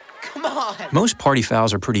in. Come on. Most party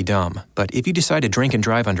fouls are pretty dumb, but if you decide to drink and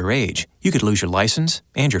drive underage, you could lose your license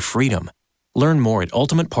and your freedom. Learn more at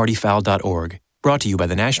ultimatepartyfoul.org. Brought to you by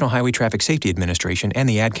the National Highway Traffic Safety Administration and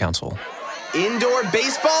the Ad Council. Indoor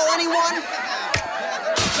baseball, anyone?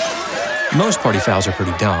 Most party fouls are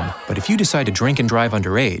pretty dumb, but if you decide to drink and drive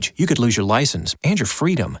underage, you could lose your license and your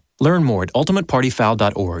freedom. Learn more at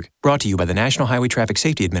ultimatepartyfoul.org. Brought to you by the National Highway Traffic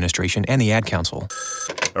Safety Administration and the Ad Council.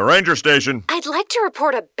 A ranger station. I'd like to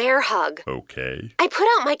report a bear hug. Okay. I put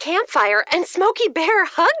out my campfire and Smokey Bear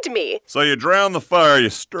hugged me. So you drowned the fire, you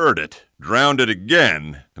stirred it, drowned it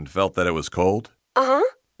again, and felt that it was cold? Uh-huh.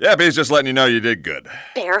 Yeah, he's just letting you know you did good.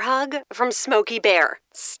 Bear hug from Smokey Bear.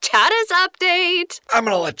 Status update. I'm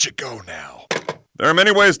gonna let you go now. There are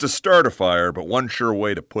many ways to start a fire, but one sure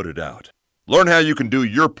way to put it out. Learn how you can do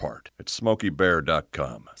your part at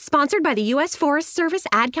SmokeyBear.com. Sponsored by the U.S. Forest Service,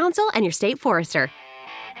 Ad Council, and your state forester.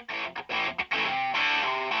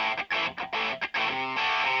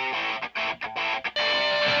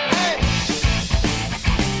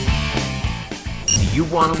 Do you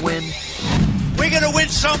want to win? We're going to win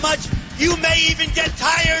so much, you may even get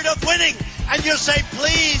tired of winning. And you'll say,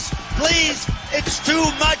 please, please, it's too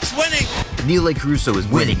much winning. Neil A. Carousso is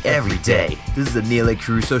winning every day. This is the Neil A.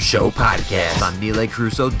 Carousso Show podcast on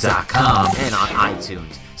NeilACarousso.com and on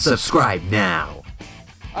iTunes. Subscribe now.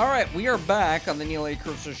 All right, we are back on the Neil A.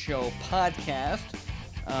 Carousso Show podcast.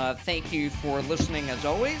 Thank you for listening as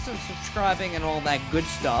always and subscribing and all that good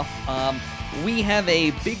stuff. We have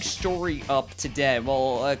a big story up today.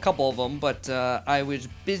 Well, a couple of them, but I was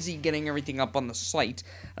busy getting everything up on the site.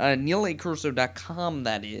 NeilACarousso.com,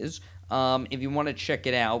 that is. If you want to check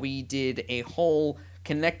it out, we did a whole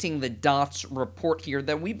connecting the dots report here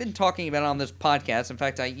that we've been talking about on this podcast. In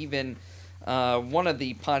fact, I even, one of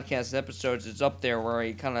the podcast episodes is up there where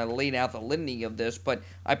I kind of laid out the litany of this, but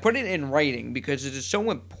I put it in writing because it is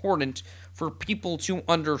so important for people to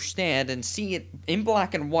understand and see it in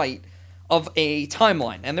black and white of a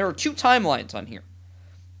timeline. And there are two timelines on here.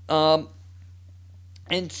 And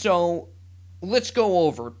so let's go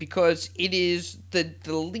over it because it is the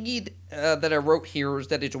lead that I wrote here is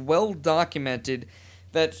that it's well documented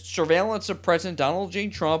that surveillance of President Donald J.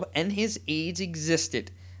 Trump and his aides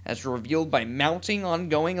existed, as revealed by mounting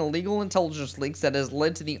ongoing illegal intelligence leaks that has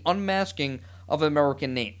led to the unmasking of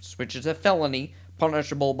American names, which is a felony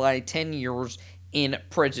punishable by 10 years in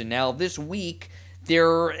prison. Now, this week,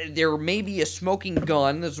 there may be a smoking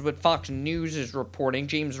gun. This is what Fox News is reporting.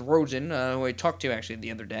 James Rosen, who I talked to actually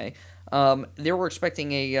the other day, they were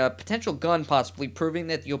expecting a potential gun possibly proving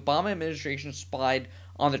that the Obama administration spied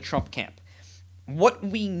on the Trump camp. What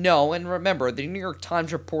we know, and remember, the New York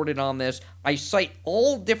Times reported on this. I cite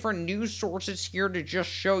all different news sources here to just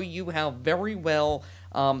show you how very well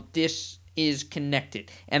this is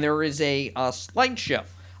connected. And there is a slideshow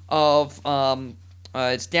of,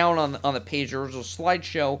 it's down on the page, there's a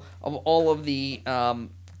slideshow of all of the,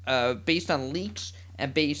 based on leaks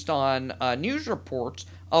and based on news reports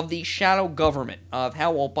of the shadow government, of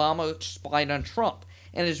how Obama spied on Trump.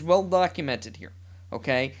 And it's well documented here.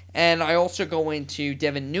 Okay, and I also go into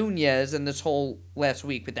Devin Nunes and this whole last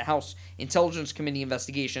week with the House Intelligence Committee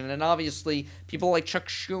investigation, and obviously people like Chuck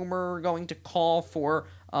Schumer are going to call for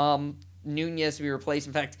Nunes to be replaced.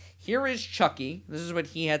 In fact, here is Chucky. This is what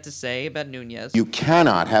he had to say about Nunes. You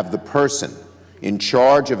cannot have the person in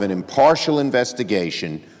charge of an impartial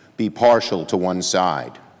investigation be partial to one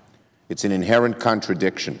side. It's an inherent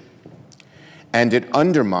contradiction. And it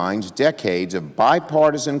undermines decades of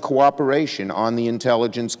bipartisan cooperation on the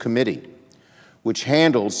Intelligence Committee, which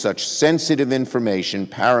handles such sensitive information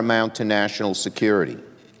paramount to national security.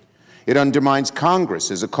 It undermines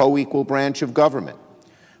Congress as a co-equal branch of government,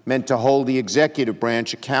 meant to hold the executive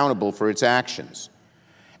branch accountable for its actions.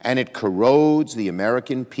 And it corrodes the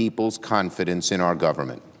American people's confidence in our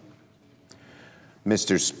government.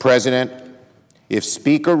 Mr. President, if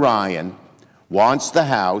Speaker Ryan wants the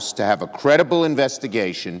House to have a credible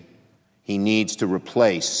investigation, he needs to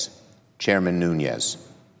replace Chairman Nunes.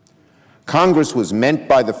 Congress was meant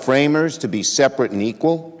by the framers to be separate and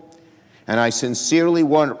equal, and I sincerely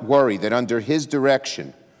worry that under his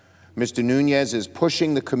direction, Mr. Nunes is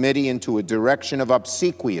pushing the committee into a direction of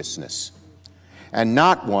obsequiousness, and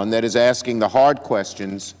not one that is asking the hard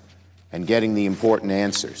questions and getting the important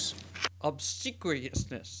answers.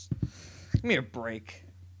 Obsequiousness. Give me a break.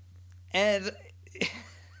 And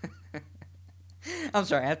I'm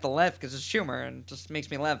sorry, I have to laugh because it's Schumer, and it just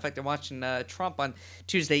makes me laugh. In fact, I'm watching Trump on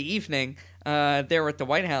Tuesday evening. They're at the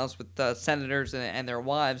White House with senators and their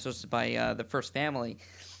wives, hosted by the First Family.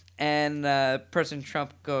 And President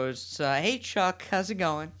Trump goes, "Hey, Chuck, how's it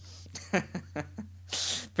going?"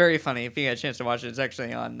 Very funny. If you get a chance to watch it, it's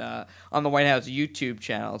actually on the White House YouTube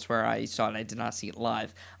channel. It's where I saw it. I did not see it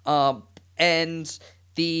live. So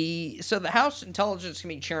the House Intelligence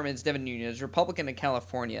Committee Chairman is Devin Nunes, Republican in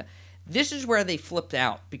California. This is where they flipped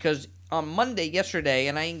out because on Monday, yesterday,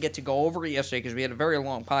 and I didn't get to go over it yesterday because we had a very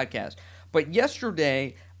long podcast, but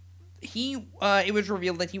yesterday it was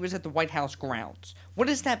revealed that he was at the White House grounds. What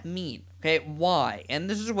does that mean? Okay, why? And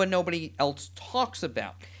this is what nobody else talks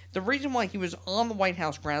about. the reason why he was on the White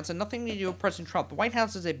House grounds had nothing to do with President Trump. The White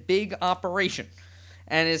House is a big operation,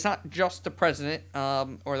 and it's not just the president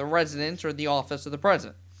or the residence or the office of the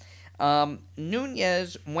president.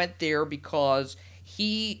 Nunes went there because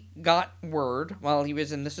he got word while he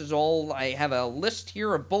was in, this is all, I have a list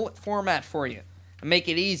here, a bullet format for you, to make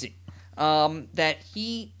it easy, that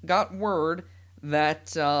he got word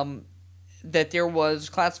that that there was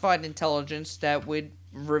classified intelligence that would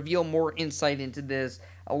reveal more insight into this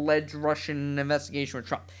alleged Russian investigation with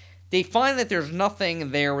Trump. They find that there's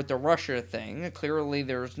nothing there with the Russia thing. Clearly,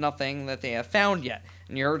 there's nothing that they have found yet.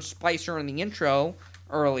 And you heard Spicer in the intro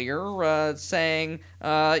earlier saying,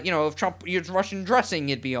 if Trump used Russian dressing,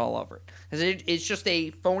 it'd be all over it. It's just a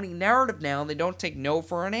phony narrative now. They don't take no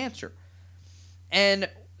for an answer. And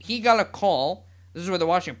he got a call. This is what the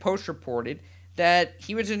Washington Post reported, that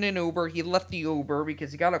he was in an Uber. He left the Uber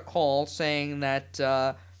because he got a call saying that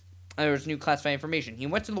there was new classified information. He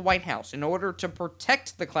went to the White House. In order to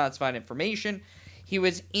protect the classified information, he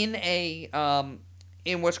was in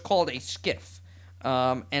in what's called a SCIF.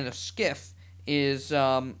 And a SCIF is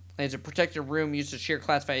a protected room used to share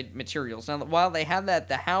classified materials. Now, while they had that at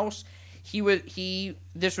the House,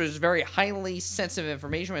 this was very highly sensitive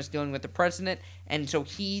information when it was dealing with the president, and so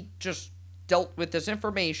he just dealt with this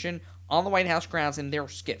information on the White House grounds in their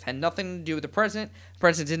SCIF. Had nothing to do with the president. The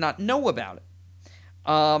president did not know about it.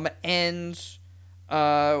 So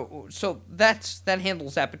that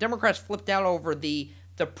handles that. But Democrats flipped out over the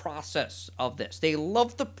process of this. They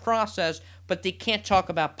love the process, but they can't talk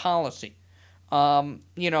about policy. I'll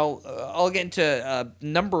get into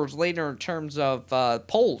numbers later in terms of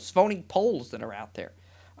phony polls that are out there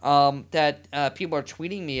that people are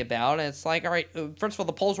tweeting me about. And it's like, all right, first of all,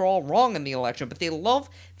 the polls are all wrong in the election, but they love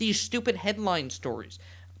these stupid headline stories.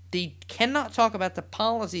 They cannot talk about the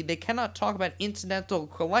policy. They cannot talk about incidental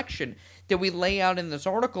collection that we lay out in this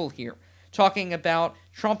article here, talking about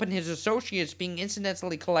Trump and his associates being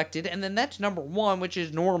incidentally collected. And then that's number one, which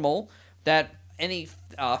is normal, that any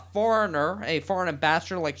foreign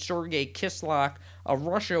ambassador like Sergei Kislyak of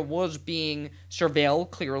Russia was being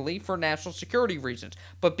surveilled, clearly, for national security reasons.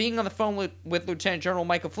 But being on the phone with Lieutenant General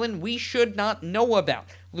Michael Flynn, we should not know about.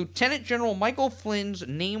 Lieutenant General Michael Flynn's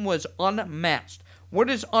name was unmasked. What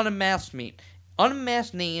does unmasked mean?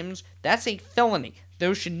 Unmasked names, that's a felony.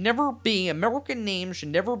 Those should never be, American names should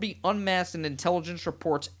never be unmasked in intelligence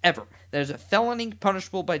reports ever. That is a felony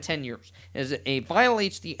punishable by 10 years. It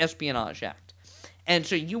violates the Espionage Act. And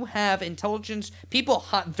so you have intelligence people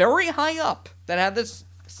very high up that have this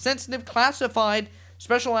sensitive, classified,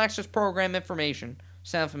 special access program information.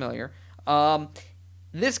 Sound familiar?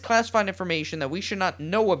 This classified information that we should not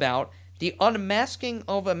know about, the unmasking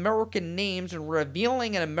of American names and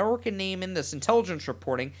revealing an American name in this intelligence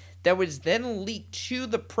reporting that was then leaked to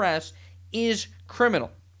the press is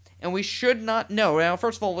criminal. And we should not know. Now,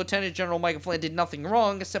 first of all, Lieutenant General Michael Flynn did nothing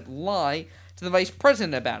wrong except lie to the vice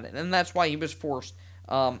president about it. And that's why he was forced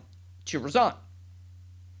to resign.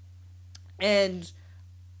 And,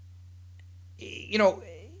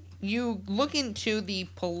 you look into the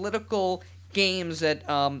political games that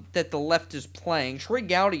the left is playing. Troy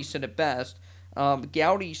Gowdy said it best.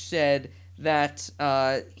 Gowdy said that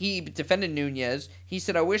he defended Nunes. He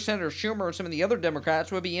said, I wish Senator Schumer or some of the other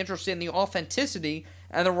Democrats would be interested in the authenticity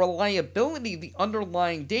and the reliability of the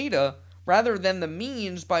underlying data rather than the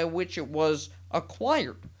means by which it was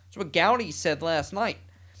acquired. That's what Gowdy said last night.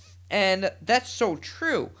 And that's so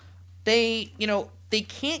true. They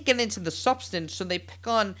can't get into the substance, so they pick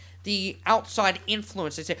on the outside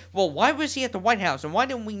influence. They say, well, why was he at the White House, and why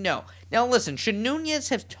didn't we know? Now, listen, should Nunes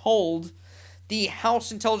have told the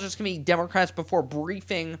House Intelligence Committee Democrats before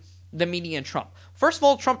briefing the media and Trump? First of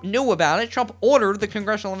all, Trump knew about it. Trump ordered the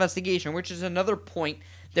congressional investigation, which is another point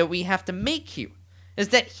that we have to make here, is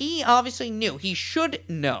that he obviously knew. He should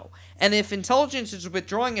know. And if intelligence is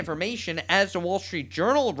withdrawing information, as the Wall Street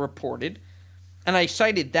Journal reported, and I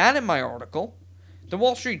cited that in my article, the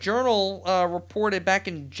Wall Street Journal reported back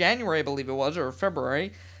in January, I believe it was, or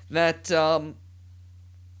February, that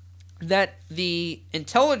that the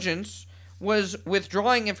intelligence was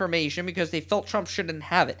withdrawing information because they felt Trump shouldn't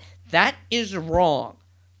have it. That is wrong,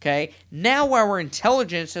 okay? Now our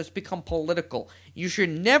intelligence has become political. You should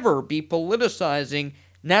never be politicizing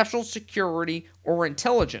national security or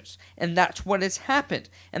intelligence, and that's what has happened.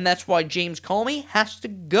 And that's why James Comey has to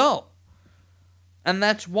go. And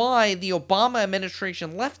that's why the Obama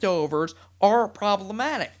administration leftovers are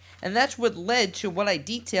problematic. And that's what led to what I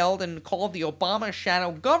detailed and called the Obama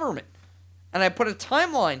shadow government. And I put a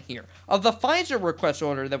timeline here of the FISA request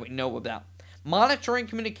order that we know about. Monitoring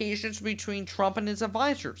communications between Trump and his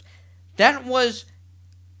advisors. That was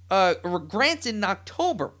granted in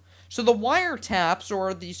October. So the wiretaps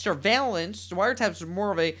or the surveillance, the wiretaps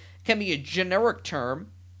is can be a generic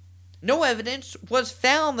term. No evidence was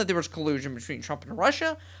found that there was collusion between Trump and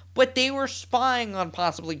Russia, but they were spying on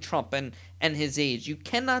possibly Trump and his aides. You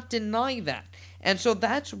cannot deny that. And so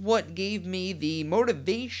that's what gave me the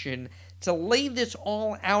motivation to lay this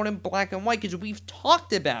all out in black and white, because we've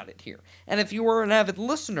talked about it here. And if you are an avid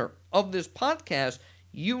listener of this podcast,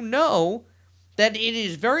 you know that it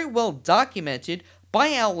is very well documented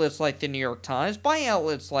by outlets like the New York Times, by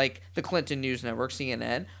outlets like the Clinton News Network,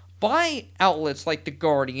 CNN, by outlets like The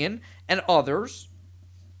Guardian and others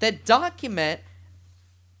that document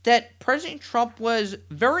that President Trump was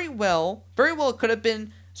very well could have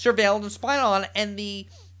been surveilled and spied on, and the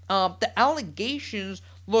allegations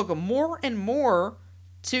look more and more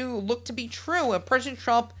to be true, and President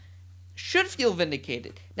Trump should feel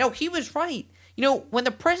vindicated. Now, he was right. You know, when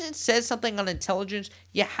the president says something on intelligence,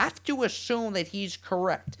 you have to assume that he's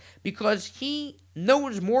correct, because he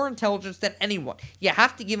knows more intelligence than anyone. You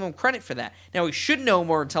have to give him credit for that. Now, he should know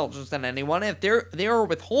more intelligence than anyone. If they are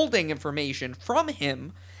withholding information from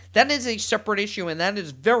him, that is a separate issue, and that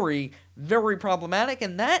is very, very problematic.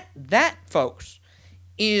 And that, folks,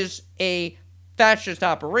 is a fascist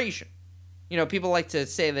operation. You know, people like to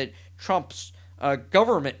say that Trump's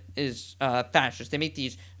government is fascist. They make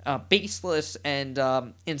these baseless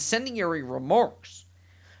and incendiary remarks.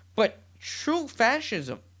 But true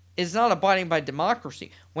fascism is not abiding by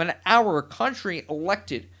democracy when our country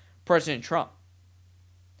elected President Trump.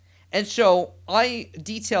 And so I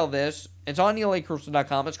detail this. It's on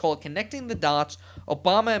NeilACarousso.com. It's called Connecting the Dots,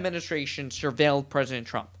 Obama Administration Surveilled President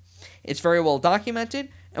Trump. It's very well documented,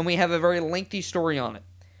 and we have a very lengthy story on it.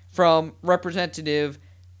 From Representative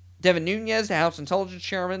Devin Nunes, the House Intelligence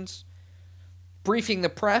Chairman's briefing the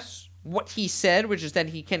press, what he said, which is that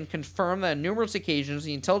he can confirm that on numerous occasions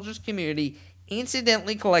the intelligence community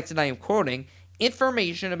incidentally collected, I am quoting,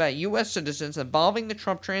 information about U.S. citizens involving the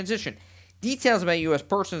Trump transition, details about U.S.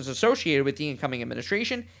 persons associated with the incoming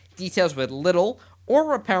administration, details with little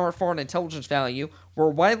or apparent foreign intelligence value were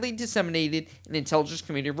widely disseminated in intelligence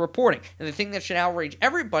community reporting. And the thing that should outrage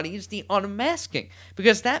everybody is the unmasking,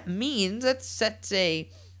 because that means that sets a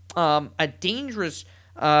dangerous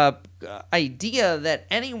idea that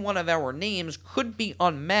any one of our names could be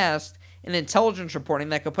unmasked in intelligence reporting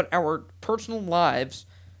that could put our personal lives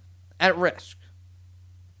at risk.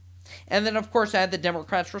 And then, of course, I had the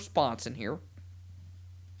Democrats' response in here.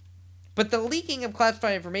 But the leaking of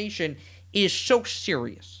classified information is so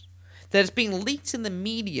serious that it's being leaked in the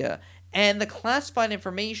media, and the classified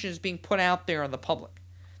information is being put out there in the public.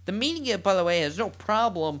 The media, by the way, has no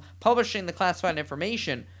problem publishing the classified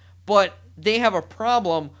information, but they have a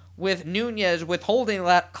problem with Nunes withholding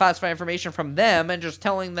that classified information from them and just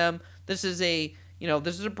telling them this is a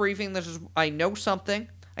briefing. I know something.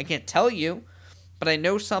 I can't tell you, but I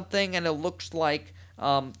know something, and it looks like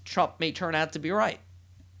Trump may turn out to be right.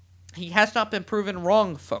 He has not been proven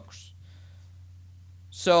wrong, folks.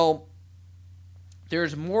 So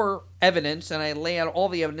there's more evidence, and I lay out all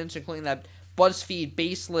the evidence, including that BuzzFeed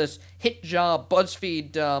baseless hit job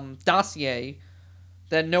BuzzFeed dossier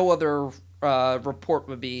that no other report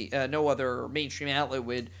would be, no other mainstream outlet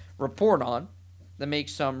would report on, that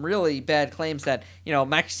makes some really bad claims that,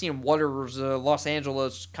 Maxine Waters, Los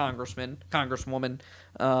Angeles congresswoman,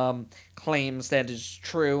 claims that is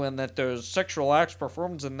true, and that there's sexual acts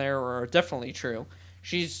performed in there are definitely true.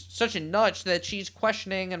 She's such a nut that she's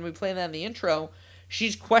questioning, and we play that in the intro,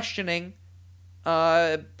 she's questioning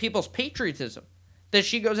people's patriotism. That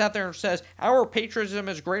she goes out there and says, our patriotism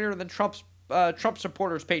is greater than Trump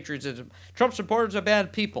supporters' patriotism. Trump supporters are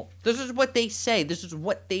bad people. This is what they say. This is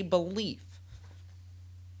what they believe.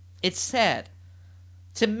 It's sad.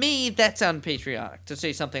 To me, that's unpatriotic to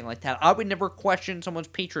say something like that. I would never question someone's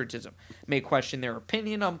patriotism. I may question their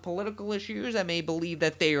opinion on political issues. I may believe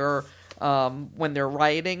that they are, when they're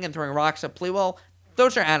rioting and throwing rocks at well,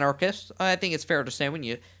 those are anarchists. I think it's fair to say when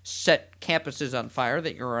you set campuses on fire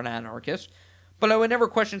that you're an anarchist. But I would never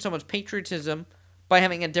question someone's patriotism by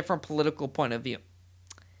having a different political point of view.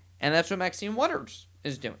 And that's what Maxine Waters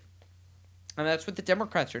is doing. And that's what the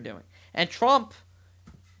Democrats are doing. And Trump,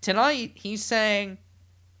 tonight, he's saying,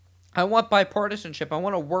 I want bipartisanship. I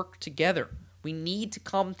want to work together. We need to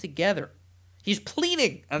come together. He's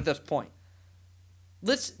pleading at this point.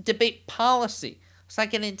 Let's debate policy. Let's not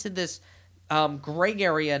get into this gray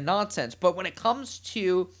area nonsense. But when it comes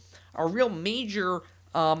to a real major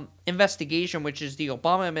investigation, which is the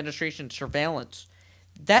Obama administration surveillance,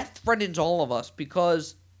 that threatens all of us,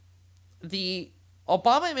 because the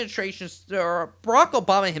Obama administration, or Barack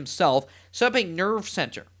Obama himself, set up a nerve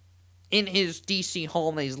center in his D.C.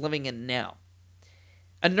 home that he's living in now.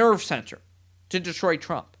 a nerve center to destroy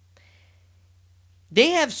Trump.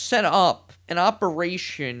 They have set up an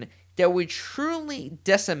operation that would truly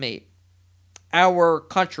decimate our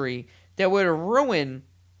country, that would ruin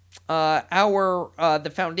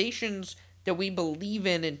the foundations that we believe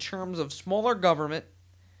in terms of smaller government,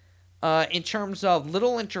 in terms of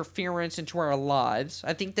little interference into our lives.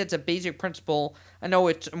 I think that's a basic principle. I know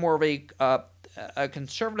it's more of a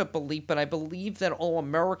conservative belief, but I believe that all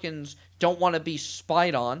Americans don't want to be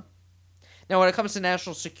spied on. Now, when it comes to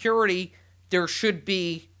national security, there should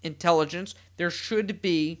be intelligence. There should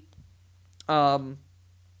be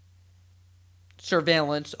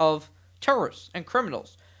surveillance of terrorists and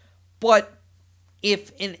criminals. But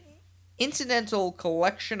if an incidental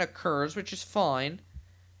collection occurs, which is fine,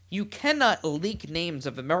 you cannot leak names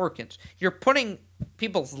of Americans. You're putting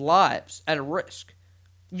people's lives at risk.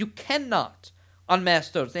 You cannot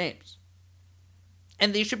unmask those names.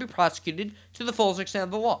 And they should be prosecuted to the fullest extent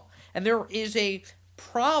of the law. And there is a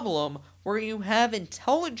problem where you have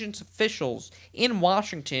intelligence officials in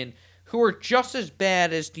Washington who are just as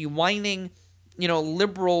bad as the whining,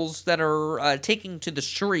 liberals that are taking to the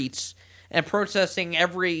streets and protesting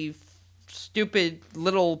every stupid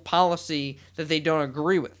little policy that they don't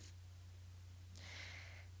agree with.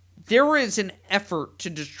 There is an effort to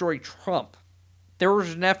destroy Trump. There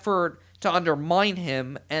is an effort to undermine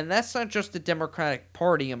him, and that's not just the Democratic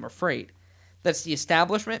Party, I'm afraid. That's the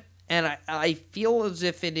establishment, and I feel as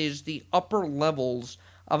if it is the upper levels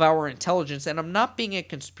of our intelligence, and I'm not being a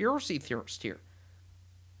conspiracy theorist here.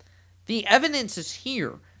 The evidence is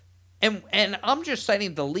here, and I'm just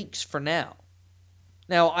citing the leaks for now.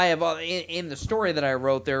 Now, I have in the story that I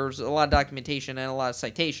wrote, there's a lot of documentation and a lot of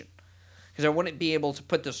citation, because I wouldn't be able to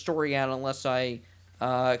put the story out unless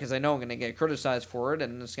because I know I'm going to get criticized for it,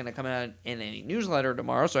 and it's going to come out in a newsletter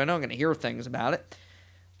tomorrow, so I know I'm going to hear things about it.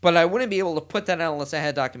 But I wouldn't be able to put that out unless I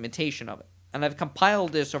had documentation of it. And I've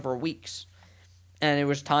compiled this over weeks, and it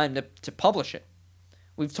was time to publish it.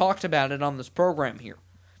 We've talked about it on this program here.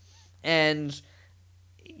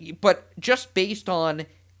 But just based on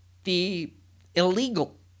the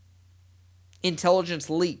illegal intelligence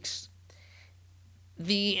leaks,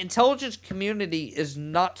 the intelligence community is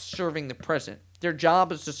not serving the president. Their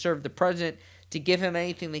job is to serve the president, to give him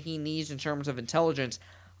anything that he needs in terms of intelligence.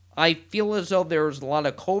 I feel as though there's a lot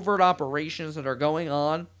of covert operations that are going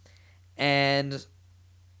on, and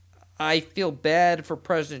I feel bad for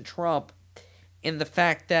President Trump in the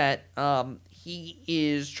fact that he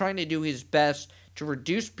is trying to do his best to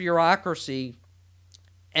reduce bureaucracy,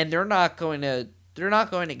 and they're not going to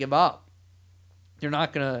give up. They're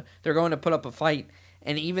going to put up a fight.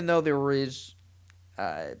 And even though there is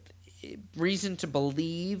reason to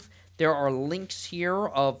believe there are links here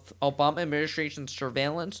of Obama administration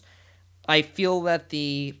surveillance, I feel that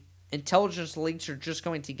the intelligence leaks are just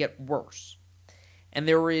going to get worse. And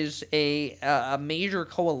there is a major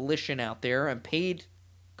coalition out there, a paid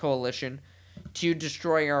coalition, to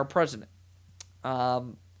destroy our president.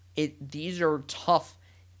 These are tough,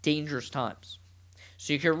 dangerous times.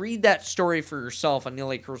 So you can read that story for yourself on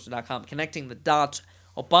NeilACarousso.com, connecting the dots.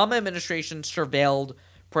 Obama administration surveilled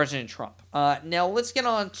President Trump. Now let's get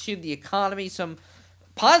on to the economy, some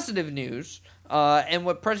positive news, and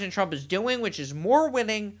what President Trump is doing, which is more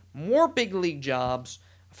winning, more big league jobs.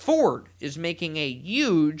 Ford is making a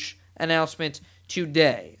huge announcement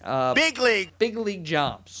today. Big league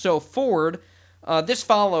jobs. So Ford, this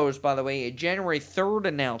follows, by the way, a January 3rd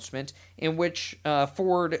announcement in which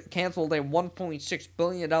Ford canceled a $1.6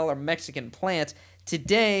 billion Mexican plant.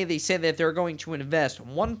 Today, they say that they're going to invest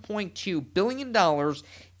 $1.2 billion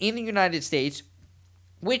in the United States,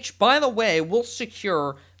 which, by the way, will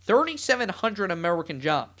secure 3,700 American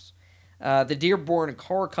jobs. The Dearborn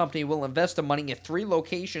Car Company will invest the money at 3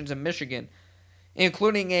 locations in Michigan,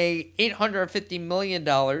 including a $850 million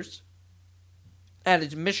at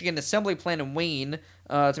its Michigan assembly plant in Wayne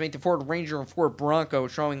to make the Ford Ranger and Ford Bronco,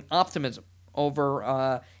 showing optimism over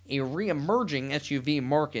a re-emerging SUV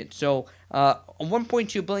market. So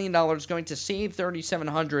 $1.2 billion is going to save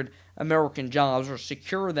 3,700 American jobs, or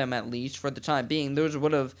secure them at least for the time being. Those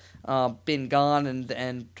would have been gone, and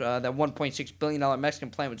that $1.6 billion Mexican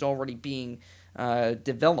plant was already being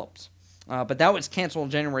developed. But that was canceled on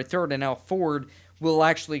January 3rd, and now Ford will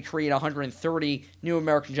actually create 130 new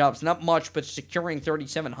American jobs. Not much, but securing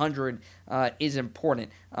 3,700 is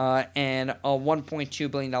important, and a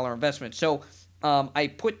 $1.2 billion investment. So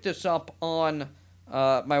I put this up on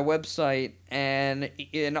my website, and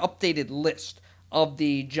an updated list of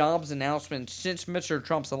the jobs announcements since Mr.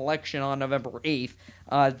 Trump's election on November 8th.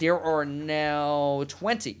 There are now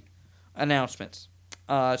 20 announcements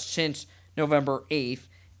since November 8th.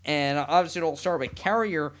 And obviously it'll start with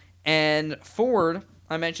Carrier and Ford.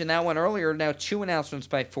 I mentioned that one earlier. Now 2 announcements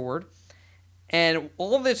by Ford. And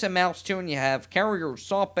all this amounts to, and you have Carrier,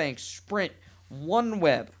 SoftBank, Sprint,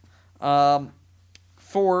 OneWeb,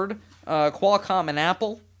 Ford, Qualcomm and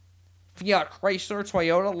Apple, Fiat, Chrysler,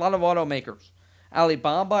 Toyota, a lot of automakers.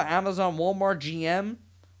 Alibaba, Amazon, Walmart, GM,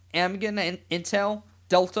 Amgen, Intel,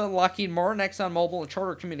 Delta, Lockheed Martin, ExxonMobil, and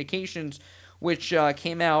Charter Communications, which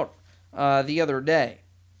came out the other day.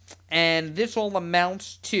 And this all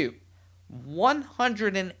amounts to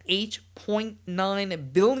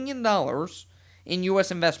 $108.9 billion in U.S.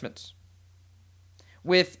 investments,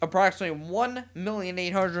 with approximately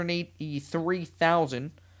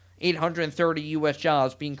 1,883,830 U.S.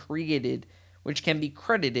 jobs being created, which can be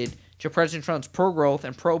credited to President Trump's pro-growth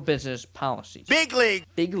and pro-business policies. Big league.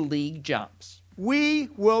 Big league jobs. We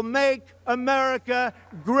will make America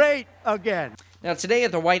great again. Now, today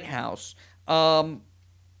at the White House, President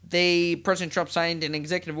Trump signed an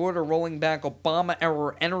executive order rolling back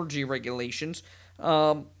Obama-era energy regulations,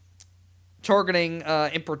 targeting,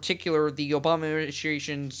 in particular, the Obama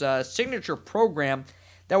administration's signature program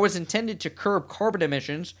that was intended to curb carbon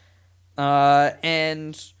emissions,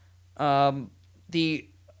 and the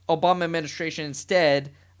Obama administration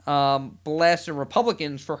instead blasted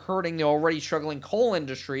Republicans for hurting the already struggling coal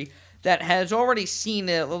industry that has already seen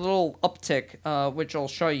a little uptick, which I'll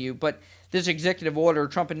show you. But this executive order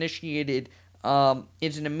Trump initiated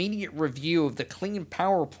is an immediate review of the Clean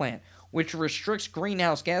Power Plan, which restricts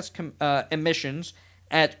greenhouse gas emissions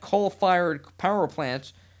at coal-fired power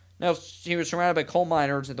plants. Now, he was surrounded by coal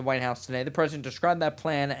miners at the White House today. The president described that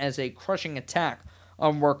plan as a crushing attack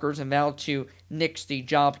on workers and vowed to nix the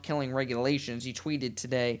job-killing regulations. He tweeted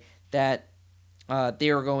today that they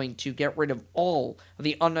are going to get rid of all of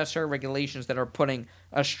the unnecessary regulations that are putting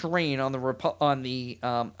a strain on the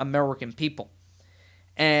American people.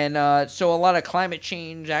 And so a lot of climate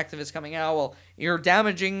change activists coming out, well, you're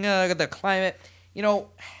damaging the climate. You know,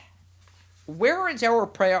 where is our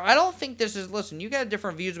prayer? I don't think this is, listen, you got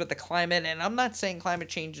different views about the climate, and I'm not saying climate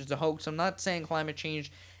change is a hoax. I'm not saying climate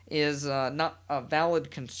change is not a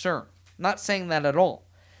valid concern. I'm not saying that at all.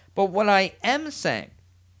 But what I am saying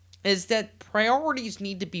is that priorities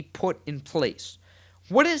need to be put in place.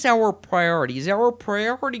 What is our priority? Is our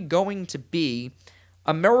priority going to be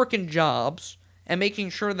American jobs and making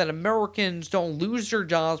sure that Americans don't lose their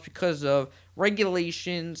jobs because of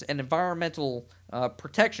regulations and environmental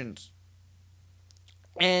protections?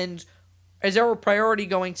 And is our priority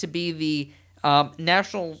going to be the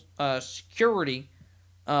national security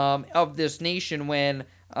of this nation when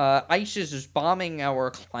ISIS is bombing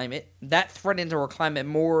our climate? That threatens our climate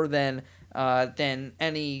more than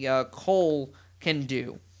any coal can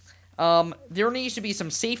do. There needs to be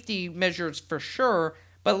some safety measures for sure,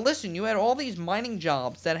 but listen, you had all these mining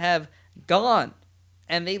jobs that have gone,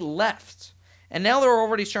 and they left. And now they're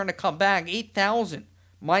already starting to come back. 8,000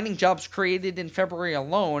 mining jobs created in February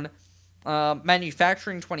alone.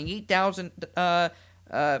 Manufacturing, 28,000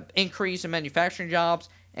 increase in manufacturing jobs.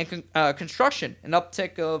 And construction, an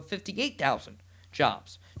uptick of 58,000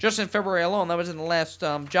 jobs. Just in February alone, that was in the last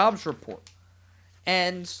jobs report.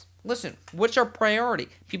 And listen, what's our priority?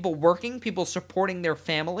 People working, people supporting their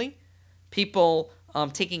family, people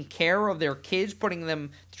taking care of their kids, putting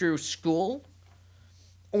them through school?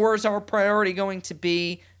 Or is our priority going to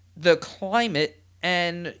be the climate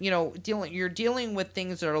and, you know, you're dealing with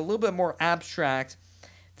things that are a little bit more abstract,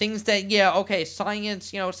 things that,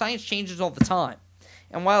 science changes all the time.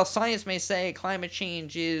 And while science may say climate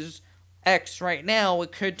change is X right now,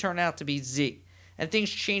 it could turn out to be Z. And things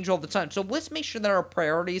change all the time. So let's make sure that our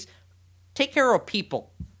priorities take care of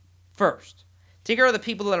people first. Take care of the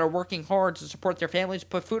people that are working hard to support their families,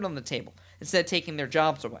 put food on the table, instead of taking their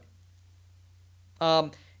jobs away.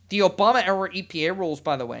 The Obama-era EPA rules,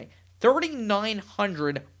 by the way,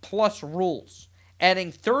 3,900 plus rules,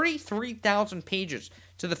 adding 33,000 pages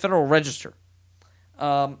to the Federal Register.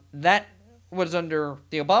 That was under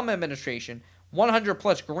the Obama administration. 100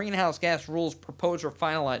 plus greenhouse gas rules proposed or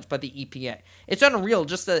finalized by the EPA. It's unreal,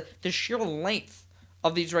 just the sheer length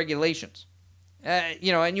of these regulations. And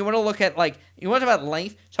you want to look at, you want to talk about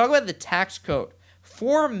length? Talk about the tax code.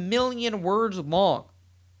 4 million words long.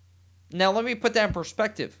 Now, let me put that in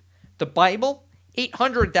perspective. The Bible,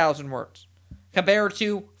 800,000 words, compared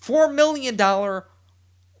to $4 million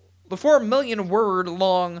word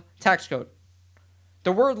long tax code.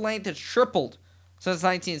 The word length has tripled since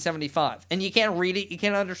 1975, and you can't read it, you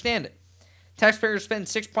can't understand it. Taxpayers spend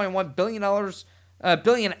 $6.1 billion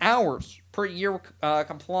hours per year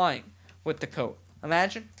complying with the code.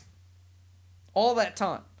 Imagine all that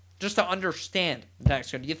time just to understand the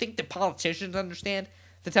tax code. Do you think the politicians understand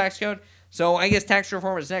the tax code. So I guess tax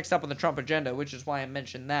reform is next up on the Trump agenda, which is why I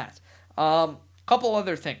mentioned that. Couple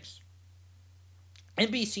other things.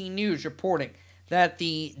 NBC News reporting that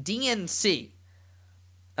the DNC,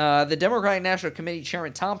 the Democratic National Committee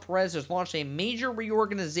Chairman Tom Perez, has launched a major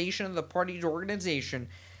reorganization of the party's organization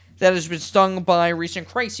that has been stung by recent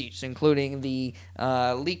crises, including the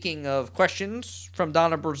leaking of questions from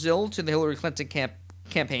Donna Brazile to the Hillary Clinton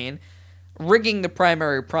campaign, rigging the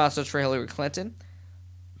primary process for Hillary Clinton,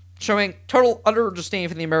 showing total utter disdain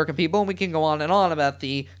for the American people, and we can go on and on about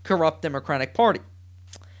the corrupt Democratic Party.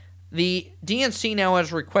 The DNC now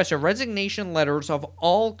has requested resignation letters of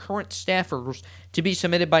all current staffers to be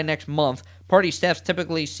submitted by next month. Party staffs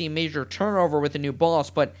typically see major turnover with the new boss,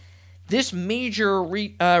 but this major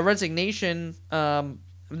resignation,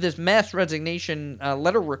 this mass resignation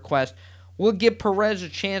letter request will give Perez a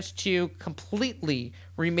chance to completely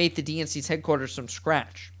remake the DNC's headquarters from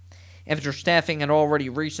scratch, after staffing had already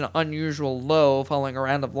reached an unusual low following a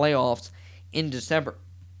round of layoffs in December.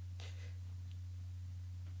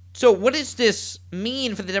 So what does this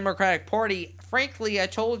mean for the Democratic Party? Frankly, I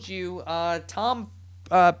told you, Tom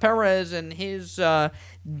Perez and his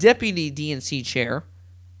deputy DNC chair,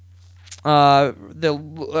 the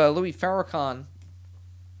Louis Farrakhan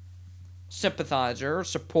sympathizer,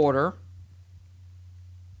 supporter,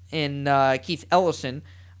 and Keith Ellison,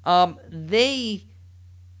 they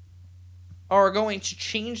are going to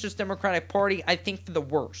change this Democratic Party, I think, for the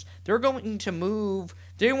worse. They're going to move,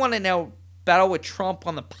 they want to now battle with Trump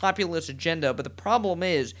on the populist agenda, but the problem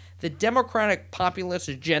is the Democratic populist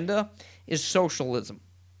agenda is socialism.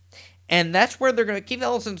 And that's where they're going to, Keith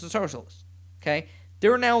Ellison's a socialist, okay?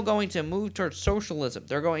 They're now going to move towards socialism.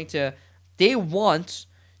 They want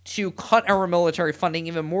to cut our military funding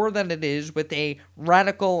even more than it is with a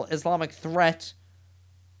radical Islamic threat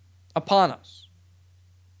upon us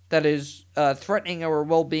that is threatening our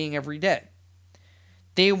well-being every day.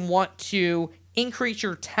 They want to increase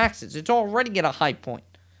your taxes. It's already at a high point.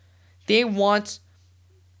 They want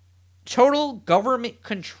total government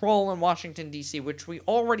control in Washington, D.C., which we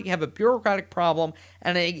already have a bureaucratic problem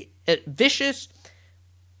and a vicious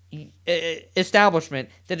establishment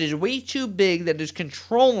that is way too big, that is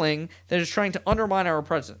controlling, that is trying to undermine our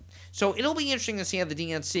president. So it'll be interesting to see how the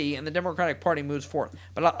DNC and the Democratic Party moves forth.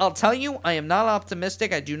 But I'll tell you, I am not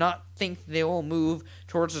optimistic. I do not think they will move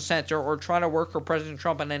towards the center or try to work for President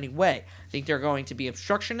Trump in any way. I think they're going to be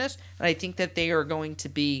obstructionists, and I think that they are going to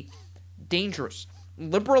be dangerous.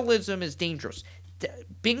 Liberalism is dangerous.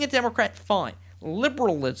 Being a Democrat, fine.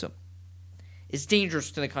 Liberalism is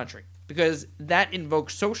dangerous to the country because that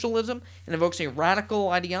invokes socialism and invokes a radical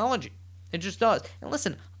ideology. It just does. And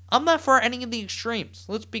listen, I'm not for any of the extremes.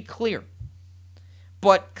 Let's be clear.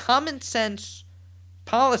 But common sense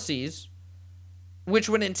policies, which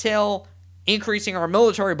would entail increasing our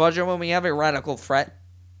military budget when we have a radical threat,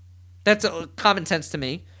 that's common sense to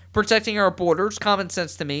me. Protecting our borders, common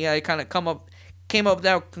sense to me. I kind of came up with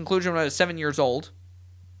that conclusion when I was 7 years old.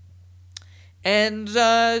 And,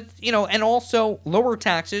 and also lower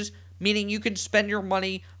taxes, meaning you can spend your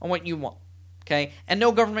money on what you want, okay? And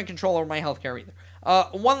no government control over my healthcare either.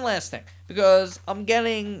 One last thing, because I'm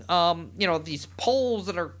getting, these polls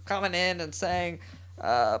that are coming in and saying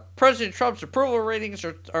President Trump's approval ratings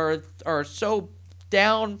are so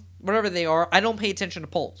down, whatever they are. I don't pay attention to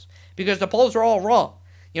polls because the polls are all wrong.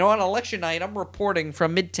 On election night, I'm reporting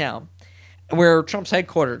from Midtown, where Trump's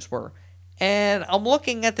headquarters were, and I'm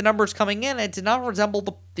looking at the numbers coming in, and it did not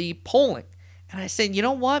resemble the polling. And I said, you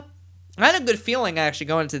know what? I had a good feeling actually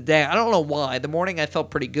going into the day. I don't know why. The morning I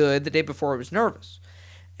felt pretty good. The day before I was nervous.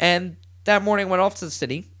 And that morning I went off to the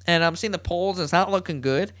city, and I'm seeing the polls, and it's not looking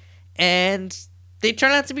good. And they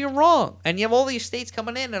turn out to be wrong. And you have all these states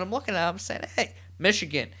coming in, and I'm looking at them saying, hey,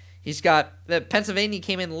 Michigan. Pennsylvania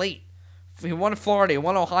came in late. He won Florida. He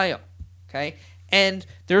won Ohio. Okay? And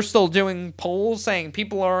they're still doing polls saying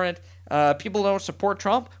people don't support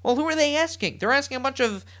Trump. Well, who are they asking? They're asking a bunch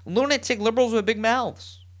of lunatic liberals with big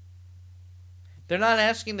mouths. They're not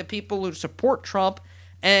asking the people who support Trump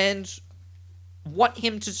and want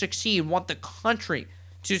him to succeed, want the country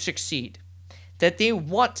to succeed, that they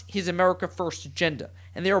want his America First agenda.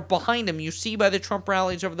 And they are behind him. You see by the Trump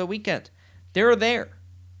rallies over the weekend. They're there.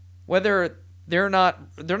 Whether they're not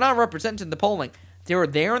represented in the polling, they're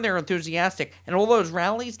there and they're enthusiastic. And all those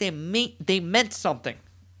rallies, they meant something.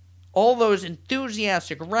 All those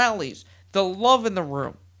enthusiastic rallies, the love in the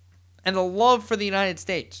room, and the love for the United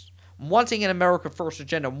States. Wanting an America First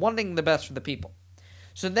agenda, wanting the best for the people.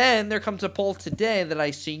 So then there comes a poll today that I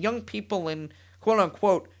see young people in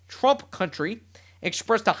quote-unquote Trump country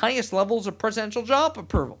express the highest levels of presidential job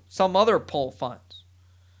approval. Some other poll finds.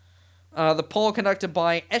 The poll conducted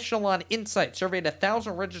by Echelon Insight surveyed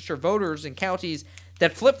 1,000 registered voters in counties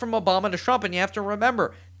that flipped from Obama to Trump. And you have to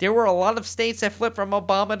remember, there were a lot of states that flipped from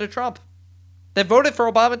Obama to Trump. That voted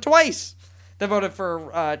for Obama twice. They voted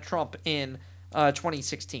for Trump in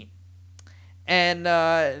 2016. And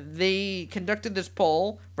they conducted this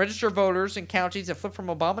poll, registered voters in counties that flipped from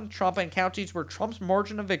Obama to Trump and counties where Trump's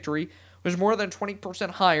margin of victory was more than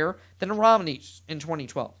 20% higher than Romney's in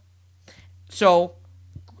 2012. So,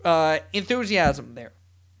 enthusiasm there.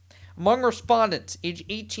 Among respondents aged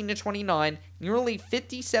 18 to 29, nearly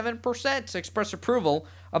 57% expressed approval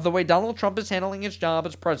of the way Donald Trump is handling his job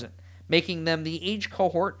as president, making them the age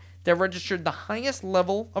cohort that registered the highest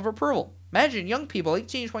level of approval. Imagine young people,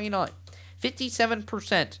 18 to 29.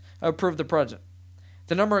 57% approved the president.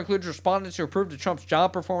 The number includes respondents who approved of Trump's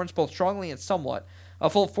job performance both strongly and somewhat. A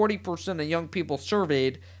full 40% of young people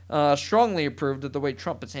surveyed strongly approved of the way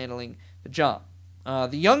Trump is handling the job.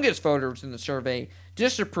 The youngest voters in the survey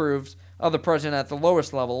disapproved of the president at the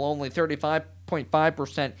lowest level. Only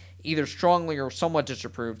 35.5% either strongly or somewhat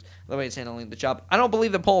disapproved of the way he's handling the job. I don't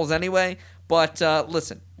believe the polls anyway, but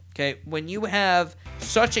listen, okay, when you have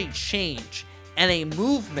such a change and a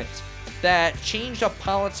movement that changed up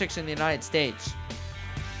politics in the United States,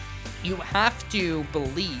 you have to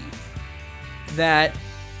believe that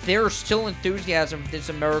there's still enthusiasm for this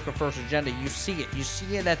America First agenda. You see it. You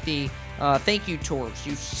see it at the thank you tours.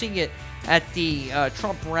 You see it at the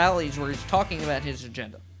Trump rallies where he's talking about his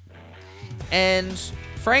agenda. And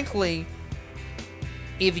frankly,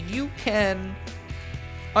 if you can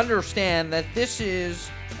understand that this is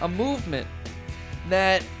a movement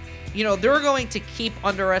that, you know, they're going to keep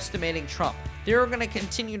underestimating Trump. They're going to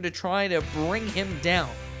continue to try to bring him down.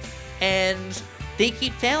 And they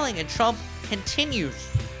keep failing, and Trump continues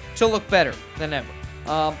to look better than ever.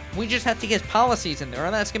 We just have to get policies in there,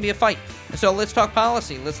 and that's going to be a fight. So let's talk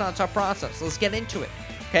policy. Let's not talk process. Let's get into it,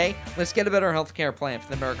 okay? Let's get a better health care plan for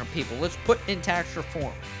the American people. Let's put in tax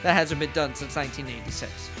reform that hasn't been done since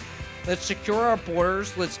 1986. Let's secure our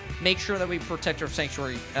borders. Let's make sure that we protect our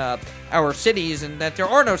sanctuary, our cities, and that there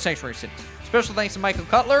are no sanctuary cities. Special thanks to Michael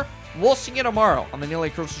Cutler. We'll see you tomorrow on the Neil A.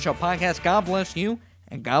 Carousso Show podcast. God bless you,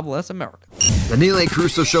 and God bless America. The Neil A.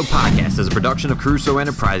 Carousso Show podcast is a production of Carousso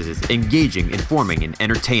Enterprises, engaging, informing, and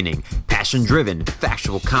entertaining. Passion-driven,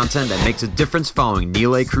 factual content that makes a difference. Following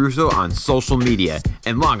Neil A. Carousso on social media.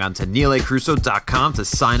 And log on to neilacarousso.com to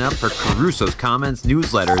sign up for Carousso's comments,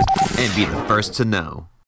 newsletters, and be the first to know.